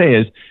they would say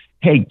is,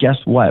 hey, guess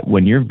what?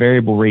 When your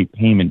variable rate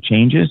payment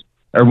changes,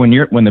 or when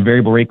the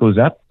variable rate goes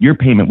up, your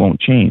payment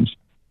won't change.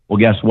 Well,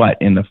 guess what?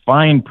 In the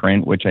fine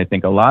print, which I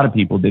think a lot of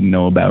people didn't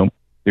know about,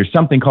 there's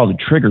something called a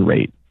trigger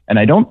rate. And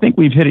I don't think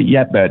we've hit it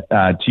yet, but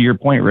to your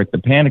point, Rick, the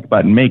panic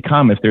button may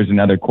come if there's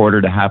another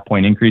 1/4 to 1/2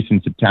 point increase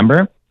in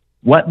September.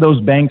 What those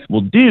banks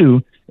will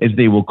do is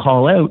they will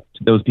call out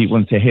to those people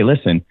and say, hey,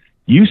 listen,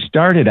 you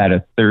started at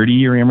a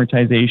 30-year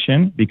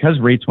amortization because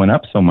rates went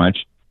up so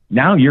much.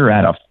 Now you're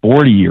at a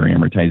 40-year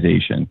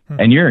amortization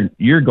and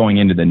you're going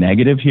into the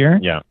negative here.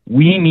 Yeah.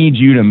 We need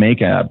you to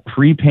make a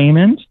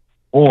prepayment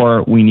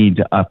or we need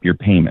to up your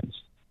payments.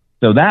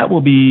 So that will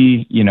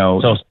be,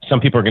 So some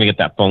people are going to get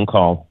that phone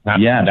call.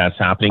 That's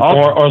happening.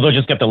 Or they'll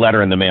just get the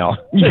letter in the mail.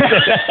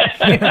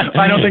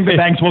 I don't think the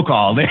banks will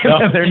call.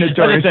 They're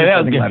notorious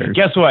for letters.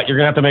 Guess what? You're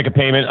going to have to make a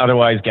payment.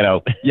 Otherwise, get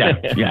out. Yeah.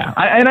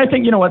 And I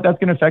think, that's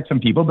going to affect some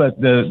people.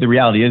 But the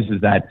reality is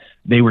that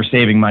they were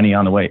saving money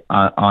on the way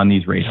on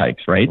these rate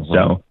hikes, right?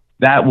 So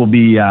that will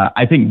be,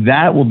 I think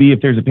that will be, if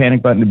there's a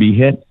panic button to be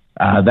hit,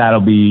 that'll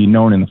be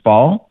known in the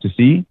fall to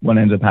see what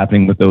ends up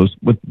happening with those.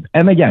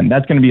 And again,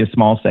 that's going to be a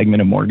small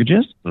segment of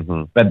mortgages,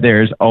 but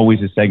there's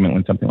always a segment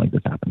when something like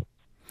this happens.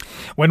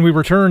 When we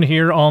return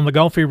here on the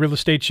Golfi Real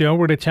Estate Show,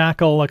 we're to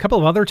tackle a couple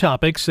of other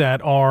topics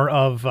that are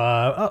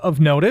of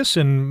notice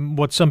and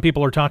what some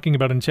people are talking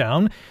about in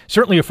town.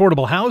 Certainly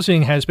affordable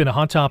housing has been a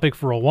hot topic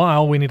for a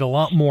while. We need a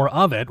lot more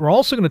of it. We're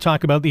also going to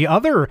talk about the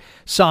other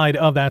side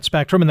of that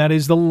spectrum, and that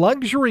is the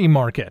luxury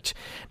market.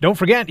 Don't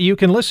forget, you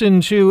can listen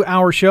to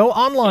our show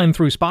online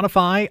through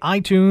Spotify,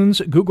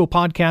 iTunes, Google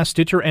Podcasts,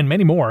 Stitcher, and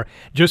many more.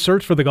 Just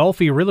search for the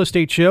Golfi Real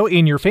Estate Show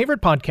in your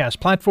favorite podcast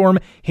platform.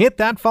 Hit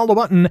that follow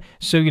button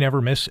so you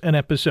never miss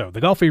an episode. The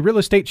Golfi Real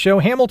Estate Show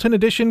Hamilton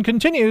edition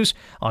continues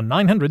on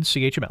 900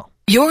 CHML.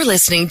 You're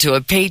listening to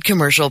a paid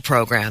commercial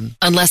program.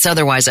 Unless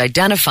otherwise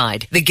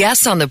identified, the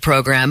guests on the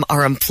program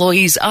are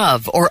employees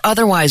of or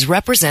otherwise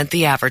represent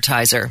the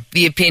advertiser.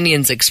 The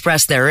opinions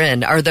expressed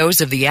therein are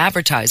those of the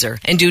advertiser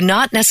and do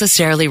not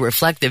necessarily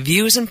reflect the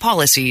views and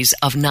policies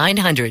of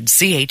 900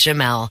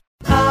 CHML.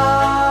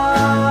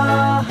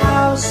 Our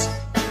house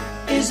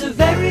is a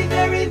very,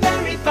 very,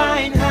 very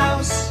fine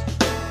house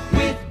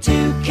with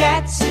 2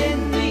 cats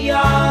in the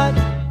yard.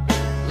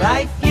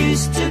 Life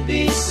used to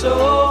be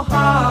so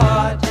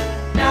hard.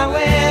 Now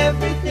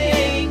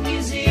everything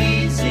is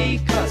easy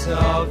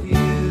of you.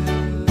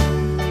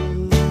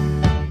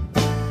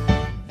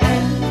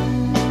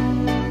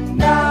 And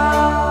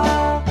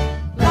now,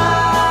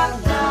 la,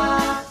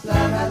 la, la,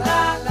 la, la,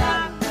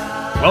 la,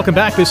 la. Welcome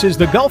back. This is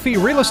the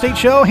Golfi Real Estate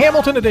Show,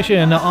 Hamilton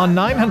Edition on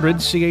 900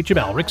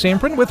 CHML. Rick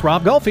Samprin with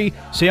Rob Golfi,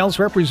 sales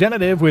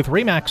representative with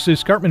Remax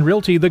Escarpment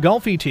Realty, the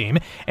Golfi Team.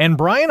 And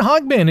Brian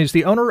Hogben is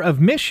the owner of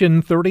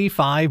Mission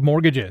 35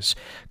 Mortgages.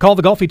 Call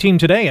the Golfi Team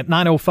today at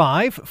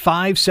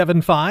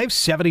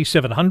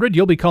 905-575-7700.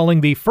 You'll be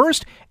calling the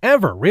first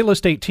ever real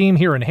estate team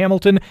here in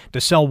Hamilton to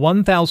sell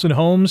 1,000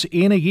 homes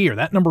in a year.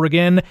 That number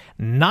again,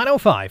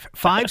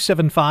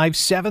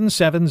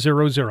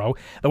 905-575-7700.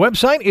 The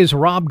website is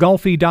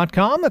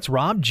robgolfi.com. That's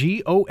Rob,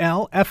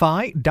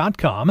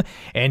 Golfi.com.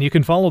 And you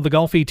can follow the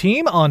Golfi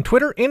Team on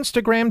Twitter,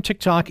 Instagram,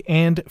 TikTok,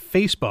 and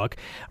Facebook.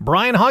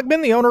 Brian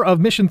Hogben, the owner of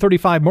Mission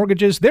 35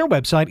 Mortgages. Their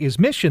website is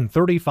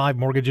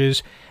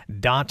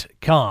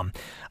mission35mortgages.com.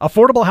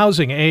 Affordable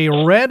housing, a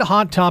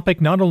red-hot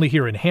topic not only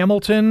here in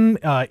Hamilton,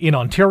 in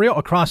Ontario,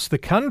 across the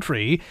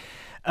country.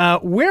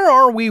 Where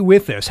are we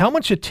with this? How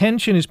much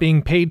attention is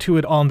being paid to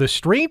it on the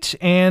street,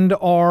 and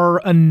are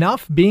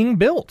enough being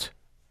built?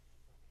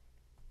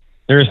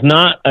 There's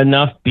not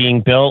enough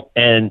being built,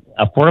 and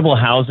affordable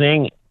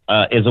housing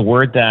is a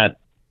word that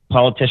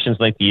politicians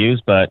like to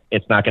use, but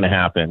it's not going to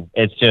happen.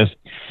 It's just,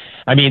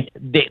 I mean,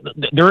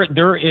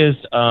 there is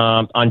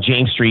on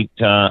James Street,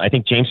 I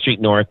think James Street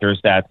North,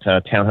 there's that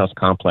townhouse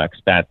complex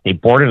that they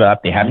boarded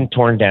up, they haven't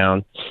torn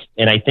down,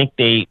 and I think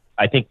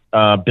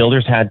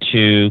builders had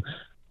to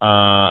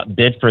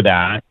bid for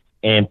that.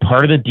 And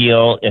part of the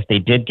deal, if they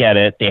did get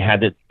it, they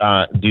had to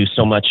do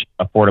so much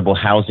affordable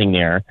housing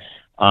there.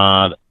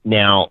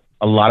 Now,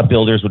 a lot of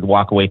builders would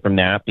walk away from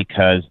that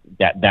because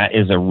that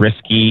is a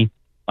risky,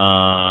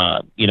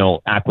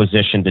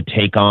 acquisition to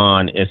take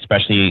on,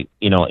 especially,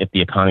 if the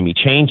economy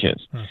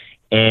changes.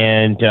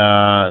 And,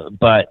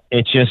 but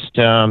it's just,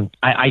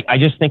 I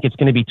just think it's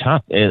going to be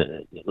tough.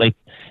 Like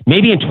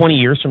maybe in 20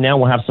 years from now,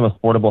 we'll have some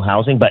affordable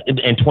housing, but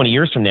in 20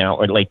 years from now,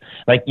 or like,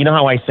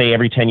 how I say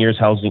every 10 years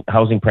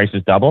housing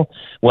prices double.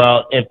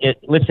 Well,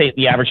 let's say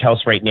the average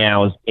house right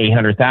now is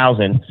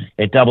 800,000,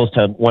 it doubles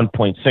to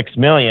 1.6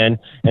 million.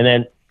 And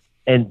then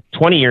in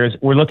 20 years,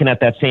 we're looking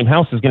at that same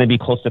house is going to be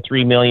close to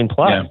 3 million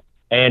plus. Yeah.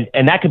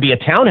 And that could be a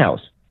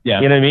townhouse.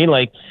 Yeah. You know what I mean?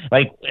 Like,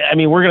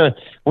 we're going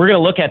to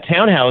look at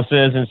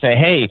townhouses and say,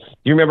 hey, do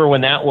you remember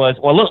when that was,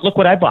 well, look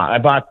what I bought. I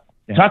bought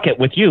Tuckett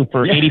with you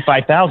for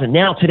 85,000.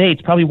 Now today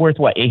it's probably worth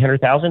what,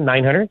 800,000,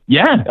 900?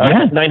 Yeah.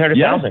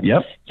 900,000.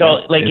 Yep. So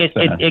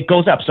it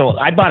goes up. So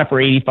I bought it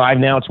for 85.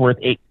 Now it's worth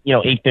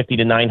 850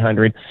 to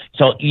 900.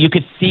 So you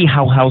could see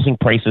how housing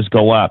prices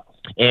go up.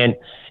 And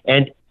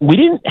we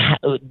didn't,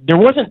 there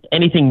wasn't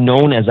anything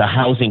known as a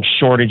housing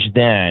shortage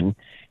then,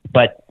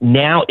 but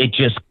now it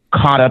just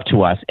caught up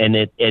to us. And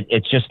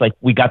it's just like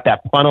we got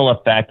that funnel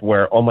effect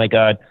where, oh my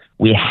God,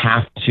 we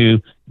have to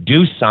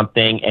do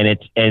something. And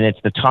it's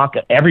the talk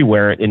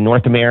everywhere in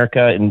North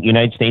America and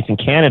United States and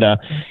Canada.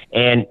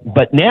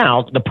 But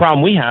now the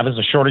problem we have is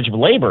a shortage of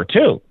labor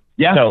too.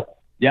 Yeah. So,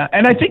 yeah.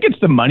 And I think it's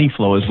the money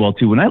flow as well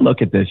too. When I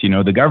look at this,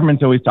 the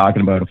government's always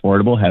talking about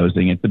affordable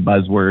housing. It's a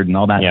buzzword and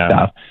all that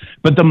stuff.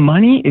 But the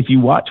money, if you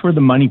watch where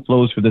the money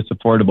flows for this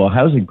affordable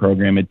housing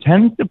program, it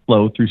tends to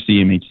flow through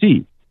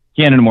CMHC.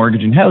 Canada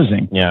Mortgage and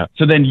Housing. Yeah.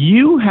 So then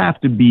you have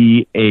to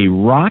be a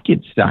rocket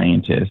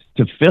scientist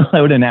to fill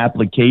out an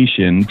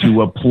application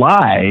to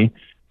apply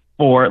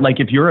for,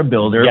 like, if you're a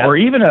builder or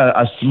even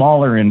a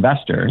smaller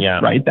investor,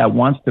 right, that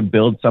wants to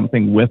build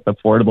something with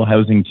affordable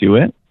housing to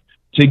it,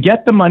 to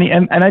get the money.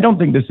 And I don't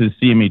think this is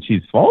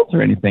CMHC's fault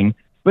or anything,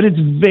 but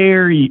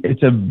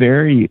it's a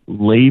very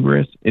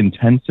laborious,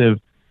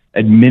 intensive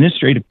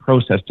administrative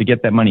process to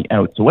get that money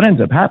out. So what ends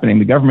up happening,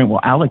 the government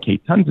will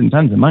allocate tons and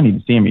tons of money to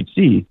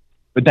CMHC.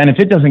 But then if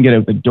it doesn't get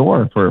out the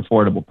door for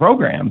affordable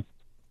programs,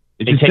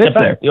 it just sits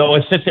there.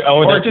 It sits there.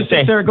 Or it just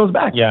sits there, it goes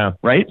back. Yeah.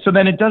 Right? So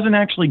then it doesn't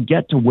actually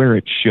get to where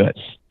it should.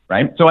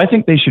 Right? So I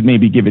think they should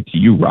maybe give it to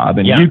you, Rob,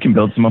 and you can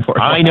build some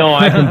affordable I know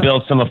I can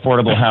build some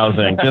affordable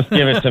housing. Just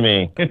give it to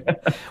me.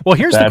 Well,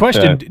 here's the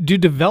question. Do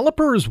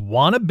developers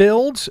want to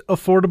build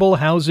affordable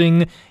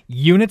housing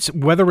units,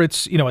 whether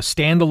it's, a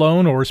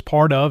standalone or as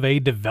part of a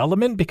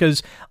development?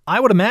 Because I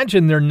would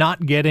imagine they're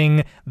not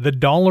getting the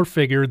dollar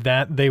figure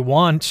that they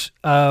want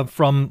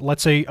from,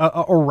 let's say,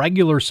 a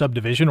regular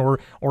subdivision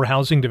or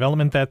housing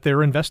development that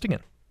they're investing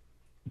in.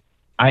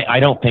 I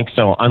don't think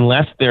so,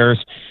 unless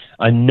there's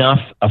enough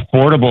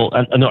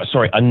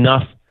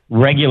enough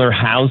regular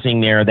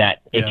housing there that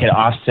it can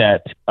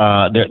offset,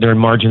 their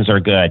margins are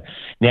good.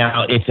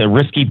 Now, it's a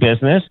risky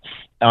business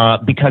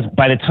because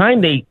by the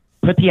time they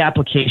put the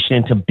application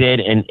in to bid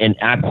and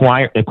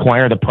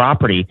acquire the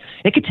property,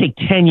 it could take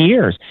 10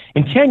 years.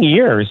 In 10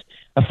 years,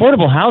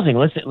 affordable housing,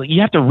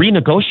 you have to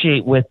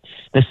renegotiate with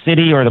the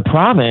city or the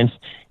province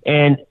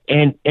and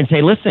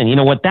say, listen, you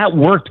know what, that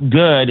worked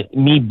good,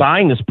 me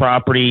buying this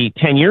property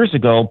 10 years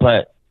ago,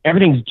 but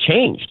everything's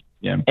changed.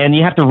 Yeah. And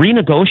you have to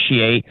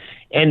renegotiate,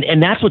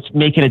 and that's what's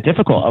making it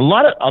difficult.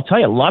 I'll tell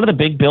you, a lot of the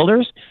big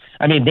builders,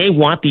 I mean, they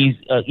want these,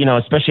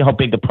 especially how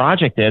big the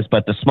project is,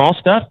 but the small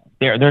stuff,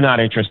 they're not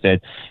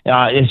interested.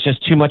 It's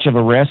just too much of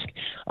a risk.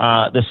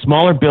 The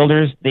smaller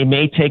builders, they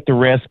may take the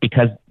risk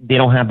because they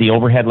don't have the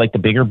overhead like the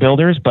bigger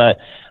builders, but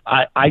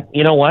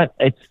you know what?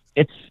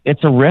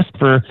 It's a risk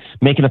for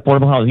making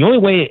affordable housing. The only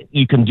way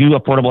you can do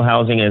affordable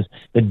housing is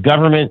the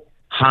government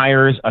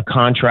hires a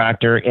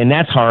contractor, and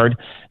that's hard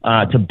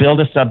to build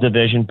a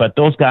subdivision. But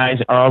those guys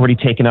are already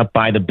taken up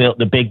by the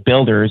big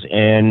builders,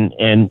 and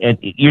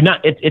you're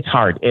not. It's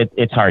hard.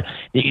 It's hard.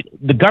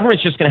 The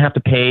government's just going to have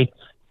to pay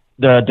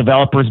the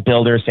developers,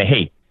 builders. Say,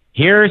 hey,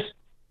 here's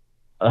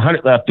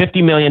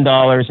 $50 million.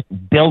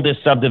 Build this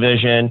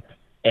subdivision.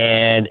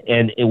 And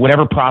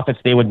whatever profits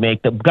they would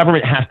make, the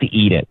government has to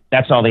eat it.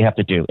 That's all they have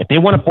to do. If they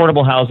want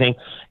affordable housing,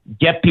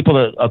 get people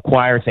to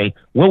acquire. Say,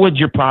 what would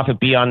your profit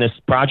be on this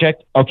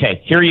project?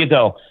 Okay, here you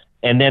go.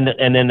 And then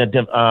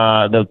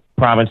the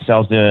province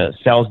sells the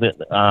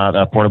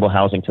affordable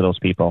housing to those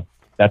people.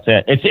 That's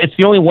it. It's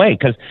the only way,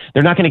 because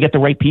they're not going to get the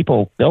right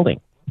people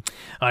building.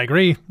 I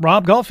agree.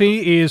 Rob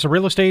Golfi is a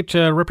real estate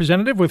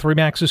representative with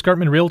RE/MAX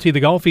Escarpment Realty,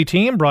 the Golfi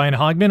Team. Brian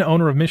Hogben,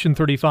 owner of Mission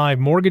 35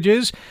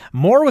 Mortgages.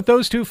 More with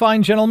those two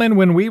fine gentlemen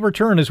when we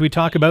return as we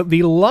talk about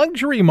the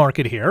luxury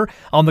market here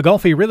on the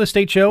Golfi Real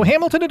Estate Show,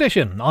 Hamilton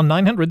Edition on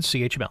 900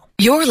 CHML.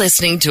 You're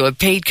listening to a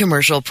paid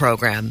commercial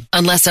program.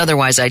 Unless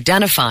otherwise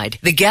identified,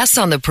 the guests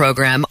on the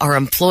program are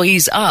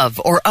employees of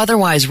or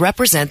otherwise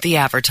represent the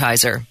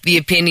advertiser. The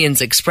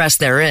opinions expressed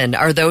therein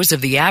are those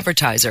of the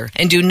advertiser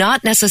and do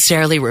not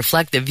necessarily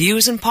reflect the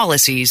views and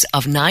policies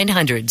of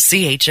 900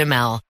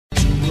 CHML.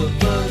 Two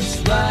of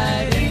us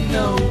riding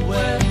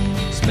nowhere,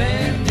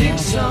 spending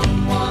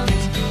someone's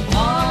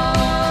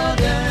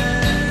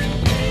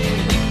hard-earned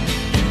day.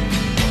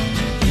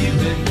 You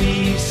and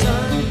me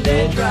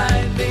Sunday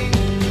driving,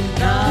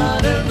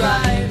 not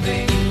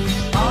arriving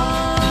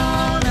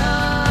on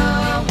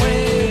our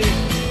way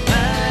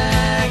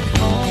back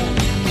home.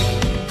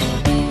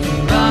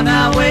 We're on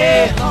our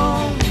way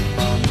home.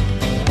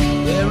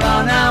 We're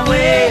on our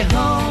way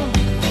home.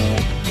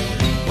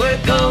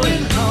 We're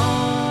going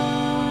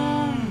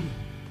home.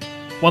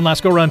 One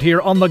last go-round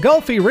here on the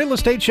Golfi Real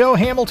Estate Show,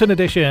 Hamilton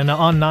Edition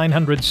on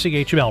 900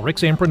 CHML. Rick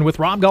Zamprin with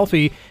Rob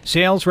Golfi,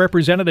 sales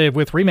representative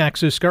with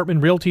RE/MAX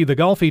Escarpment Realty, the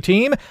Golfi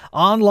Team.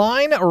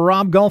 Online,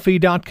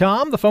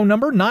 robgolfi.com. The phone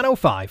number,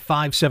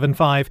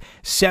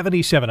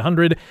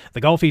 905-575-7700.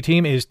 The Golfi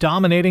Team is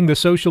dominating the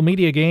social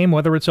media game,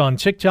 whether it's on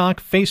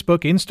TikTok,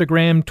 Facebook,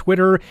 Instagram,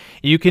 Twitter.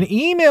 You can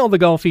email the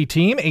Golfi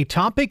Team a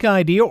topic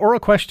idea or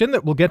a question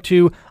that we'll get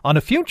to on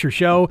a future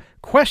show.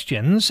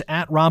 Questions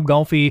at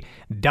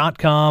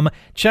robgolfi.com.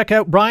 Check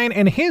out Brian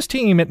and his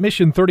team at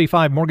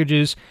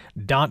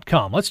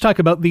mission35mortgages.com. Let's talk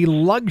about the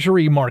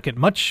luxury market,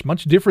 much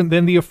different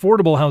than the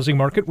affordable housing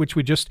market, which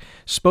we just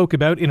spoke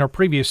about in our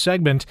previous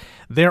segment.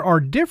 There are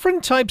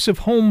different types of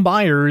home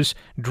buyers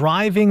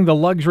driving the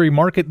luxury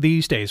market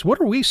these days. What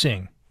are we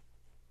seeing?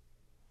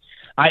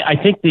 I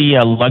think the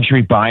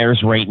luxury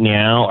buyers right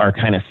now are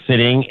kind of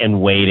sitting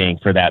and waiting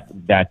for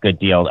that good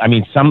deal. I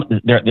mean,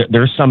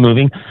 there's some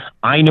moving.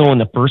 I know in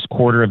the first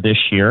quarter of this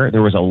year,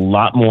 there was a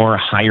lot more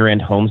higher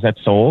end homes that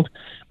sold.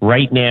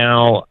 Right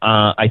now,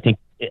 I think,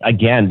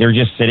 again, they're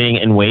just sitting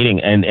and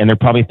waiting, and they're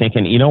probably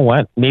thinking, you know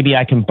what, maybe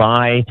I can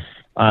buy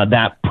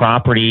that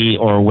property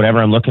or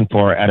whatever I'm looking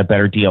for at a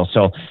better deal.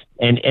 So,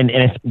 and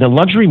if the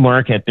luxury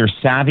market, they're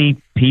savvy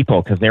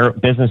people because they're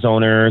business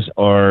owners,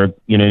 or,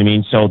 you know what I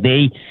mean? So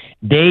they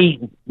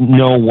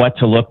know what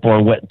to look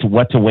for,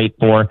 what to wait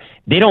for.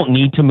 They don't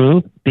need to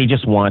move. They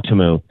just want to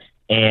move.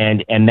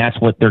 And that's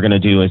what they're going to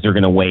do, is they're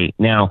going to wait.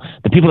 Now,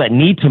 the people that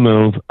need to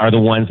move are the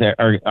ones that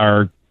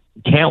are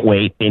can't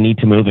wait. They need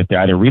to move if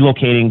they're either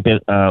relocating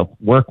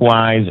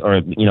work-wise,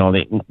 or, you know,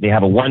 they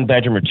have a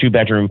 1-bedroom or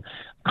 2-bedroom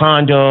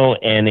condo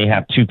and they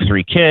have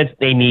 2-3 kids.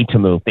 They need to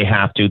move. They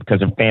have to,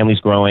 because their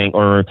family's growing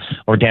or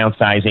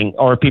downsizing,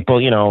 or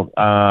people, you know,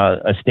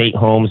 estate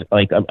homes.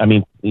 Like, I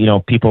mean, you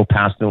know, people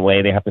passing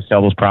away, they have to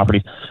sell those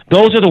properties.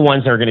 Those are the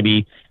ones that are going to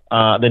be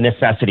the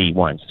necessity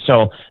ones.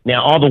 So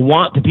now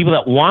the people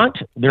that want,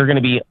 they're going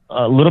to be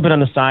a little bit on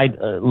the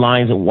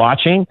sidelines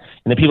watching,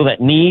 and the people that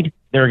need,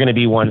 they're going to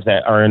be ones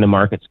that are in the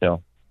market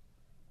still.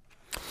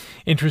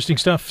 Interesting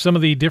stuff. Some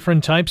of the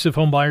different types of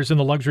home buyers in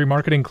the luxury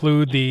market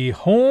include the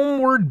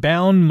homeward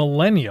bound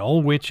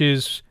millennial, which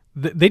is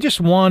they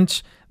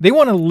want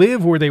to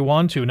live where they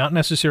want to, not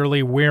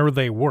necessarily where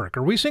they work.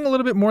 Are we seeing a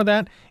little bit more of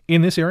that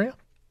in this area?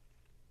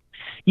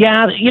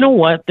 Yeah, you know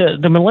what? The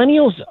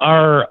millennials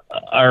are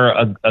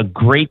a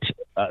great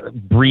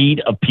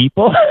breed of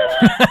people.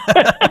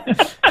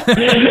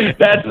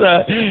 That's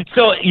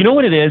so you know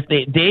what it is.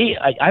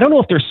 I don't know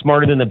if they're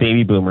smarter than the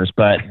baby boomers,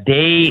 but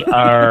they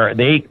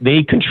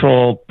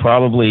control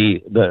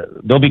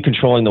they'll be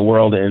controlling the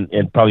world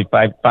in probably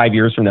five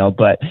years from now.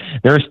 But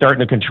they're starting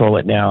to control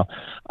it now.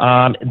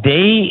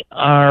 They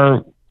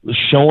are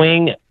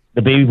showing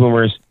the baby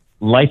boomers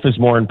life is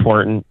more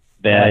important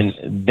than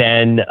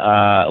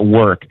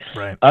work.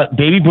 Right.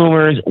 Baby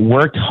boomers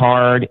worked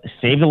hard,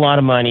 saved a lot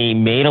of money,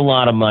 made a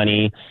lot of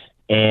money,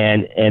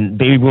 and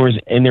baby boomers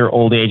in their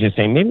old age and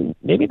saying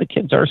maybe the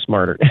kids are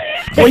smarter.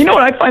 Well, you know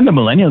what? I find the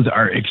millennials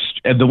are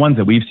the ones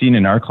that we've seen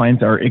in our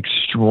clients are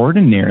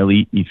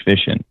extraordinarily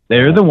efficient.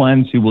 They're the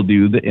ones who will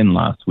do the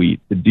in-law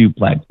suite, the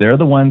duplex. They're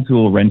the ones who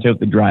will rent out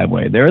the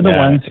driveway. They're the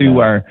ones who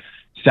are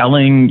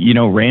selling,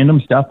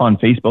 random stuff on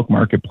Facebook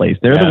Marketplace.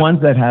 They're the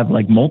ones that have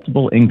like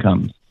multiple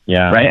incomes.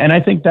 Yeah. Right. And I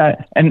think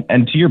that, and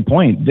to your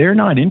point, they're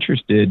not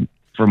interested,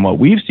 from what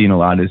we've seen a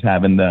lot, is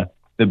having the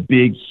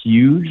big,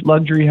 huge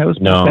luxury house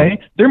per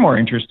se. They're more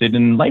interested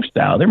in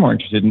lifestyle. They're more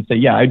interested in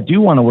say, I do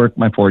want to work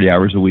my 40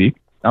 hours a week,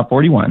 not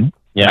 41.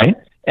 Yeah. Right.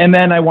 And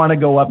then I want to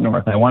go up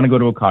north. I want to go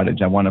to a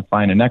cottage. I want to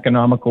find an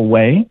economical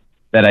way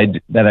that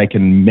I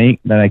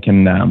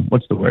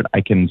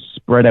can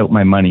spread out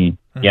my money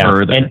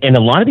further. And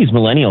a lot of these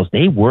millennials,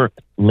 they work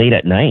late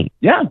at night.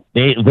 Yeah.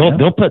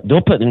 They'll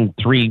put in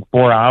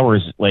 3-4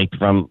 hours, like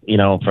from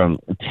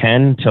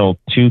 10 till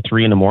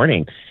 2-3 in the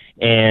morning.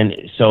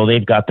 And so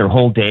they've got their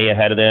whole day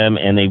ahead of them,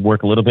 and they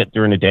work a little bit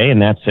during the day,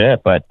 and that's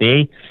it. But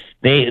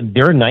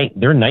they're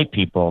night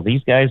people.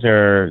 These guys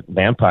are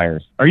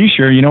vampires. Are you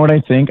sure? You know what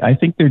I think? I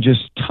think they're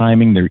just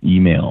timing their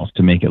emails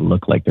to make it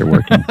look like they're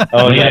working.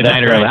 Oh yeah,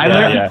 that's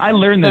right. I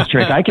learned this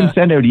trick. I can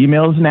send out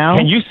emails now.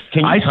 Can you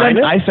time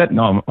it? I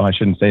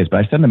shouldn't say this,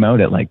 but I send them out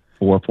at like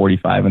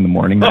 4:45 in the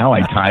morning. Now I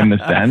time the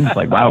send. It's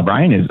like, wow,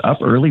 Brian is up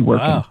early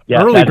working. Wow.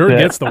 Yeah, early bird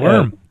gets the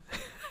worm.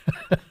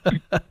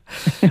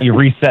 You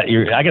reset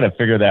I gotta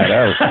figure that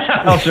out.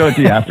 I'll show it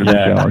to you after the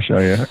show. I'll show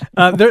you.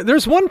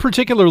 There's one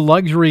particular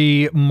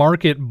luxury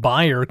market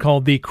buyer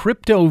called the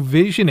crypto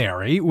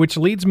visionary, which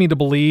leads me to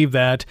believe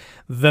that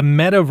the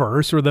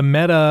metaverse or the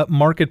meta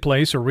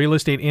marketplace or real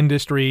estate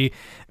industry,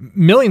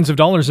 millions of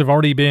dollars have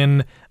already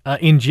been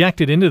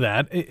injected into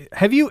that.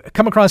 Have you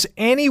come across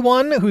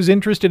anyone who's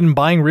interested in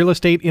buying real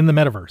estate in the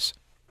metaverse?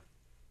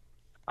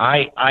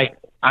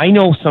 I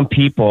know some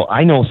people.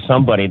 I know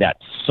somebody that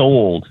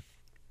sold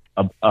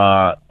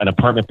an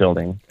apartment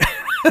building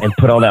and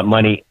put all that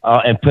money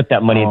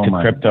into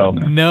crypto.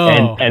 Goodness.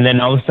 No, and then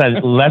all of a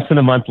sudden, less than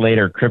a month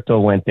later, crypto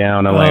went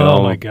down. I'm like,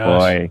 oh my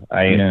gosh.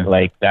 Boy,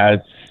 like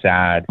that's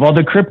sad. Well,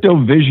 the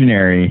crypto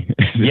visionary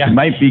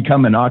might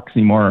become an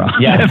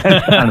oxymoron. Yeah, so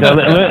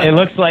it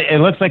looks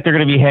like they're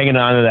going to be hanging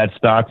on to that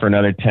stock for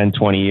another 10,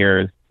 20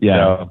 years.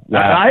 Yeah, so,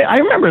 I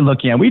remember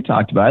looking at. We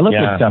talked about. I looked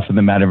at stuff in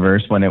the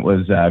metaverse when it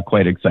was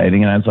quite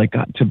exciting, and I was like,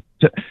 God,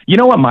 you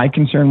know what my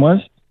concern was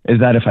is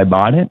that if I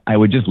bought it, I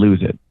would just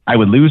lose it. I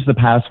would lose the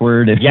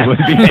password. It would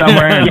be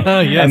somewhere,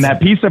 and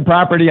that piece of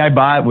property I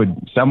bought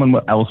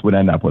someone else would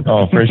end up with.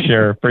 Oh, for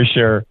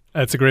sure.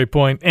 That's a great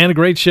point. And a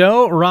great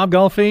show. Rob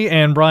Golfi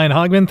and Brian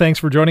Hogben, thanks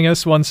for joining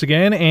us once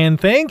again. And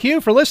thank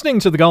you for listening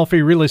to the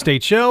Golfi Real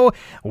Estate Show.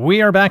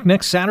 We are back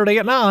next Saturday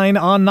at 9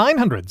 on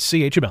 900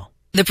 CHML.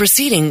 The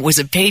proceeding was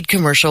a paid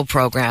commercial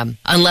program.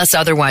 Unless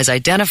otherwise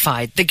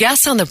identified, the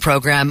guests on the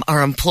program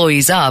are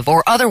employees of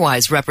or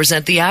otherwise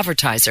represent the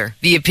advertiser.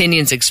 The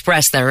opinions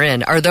expressed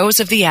therein are those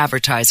of the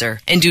advertiser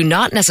and do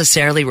not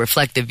necessarily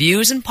reflect the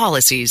views and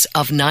policies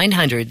of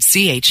 900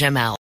 CHML.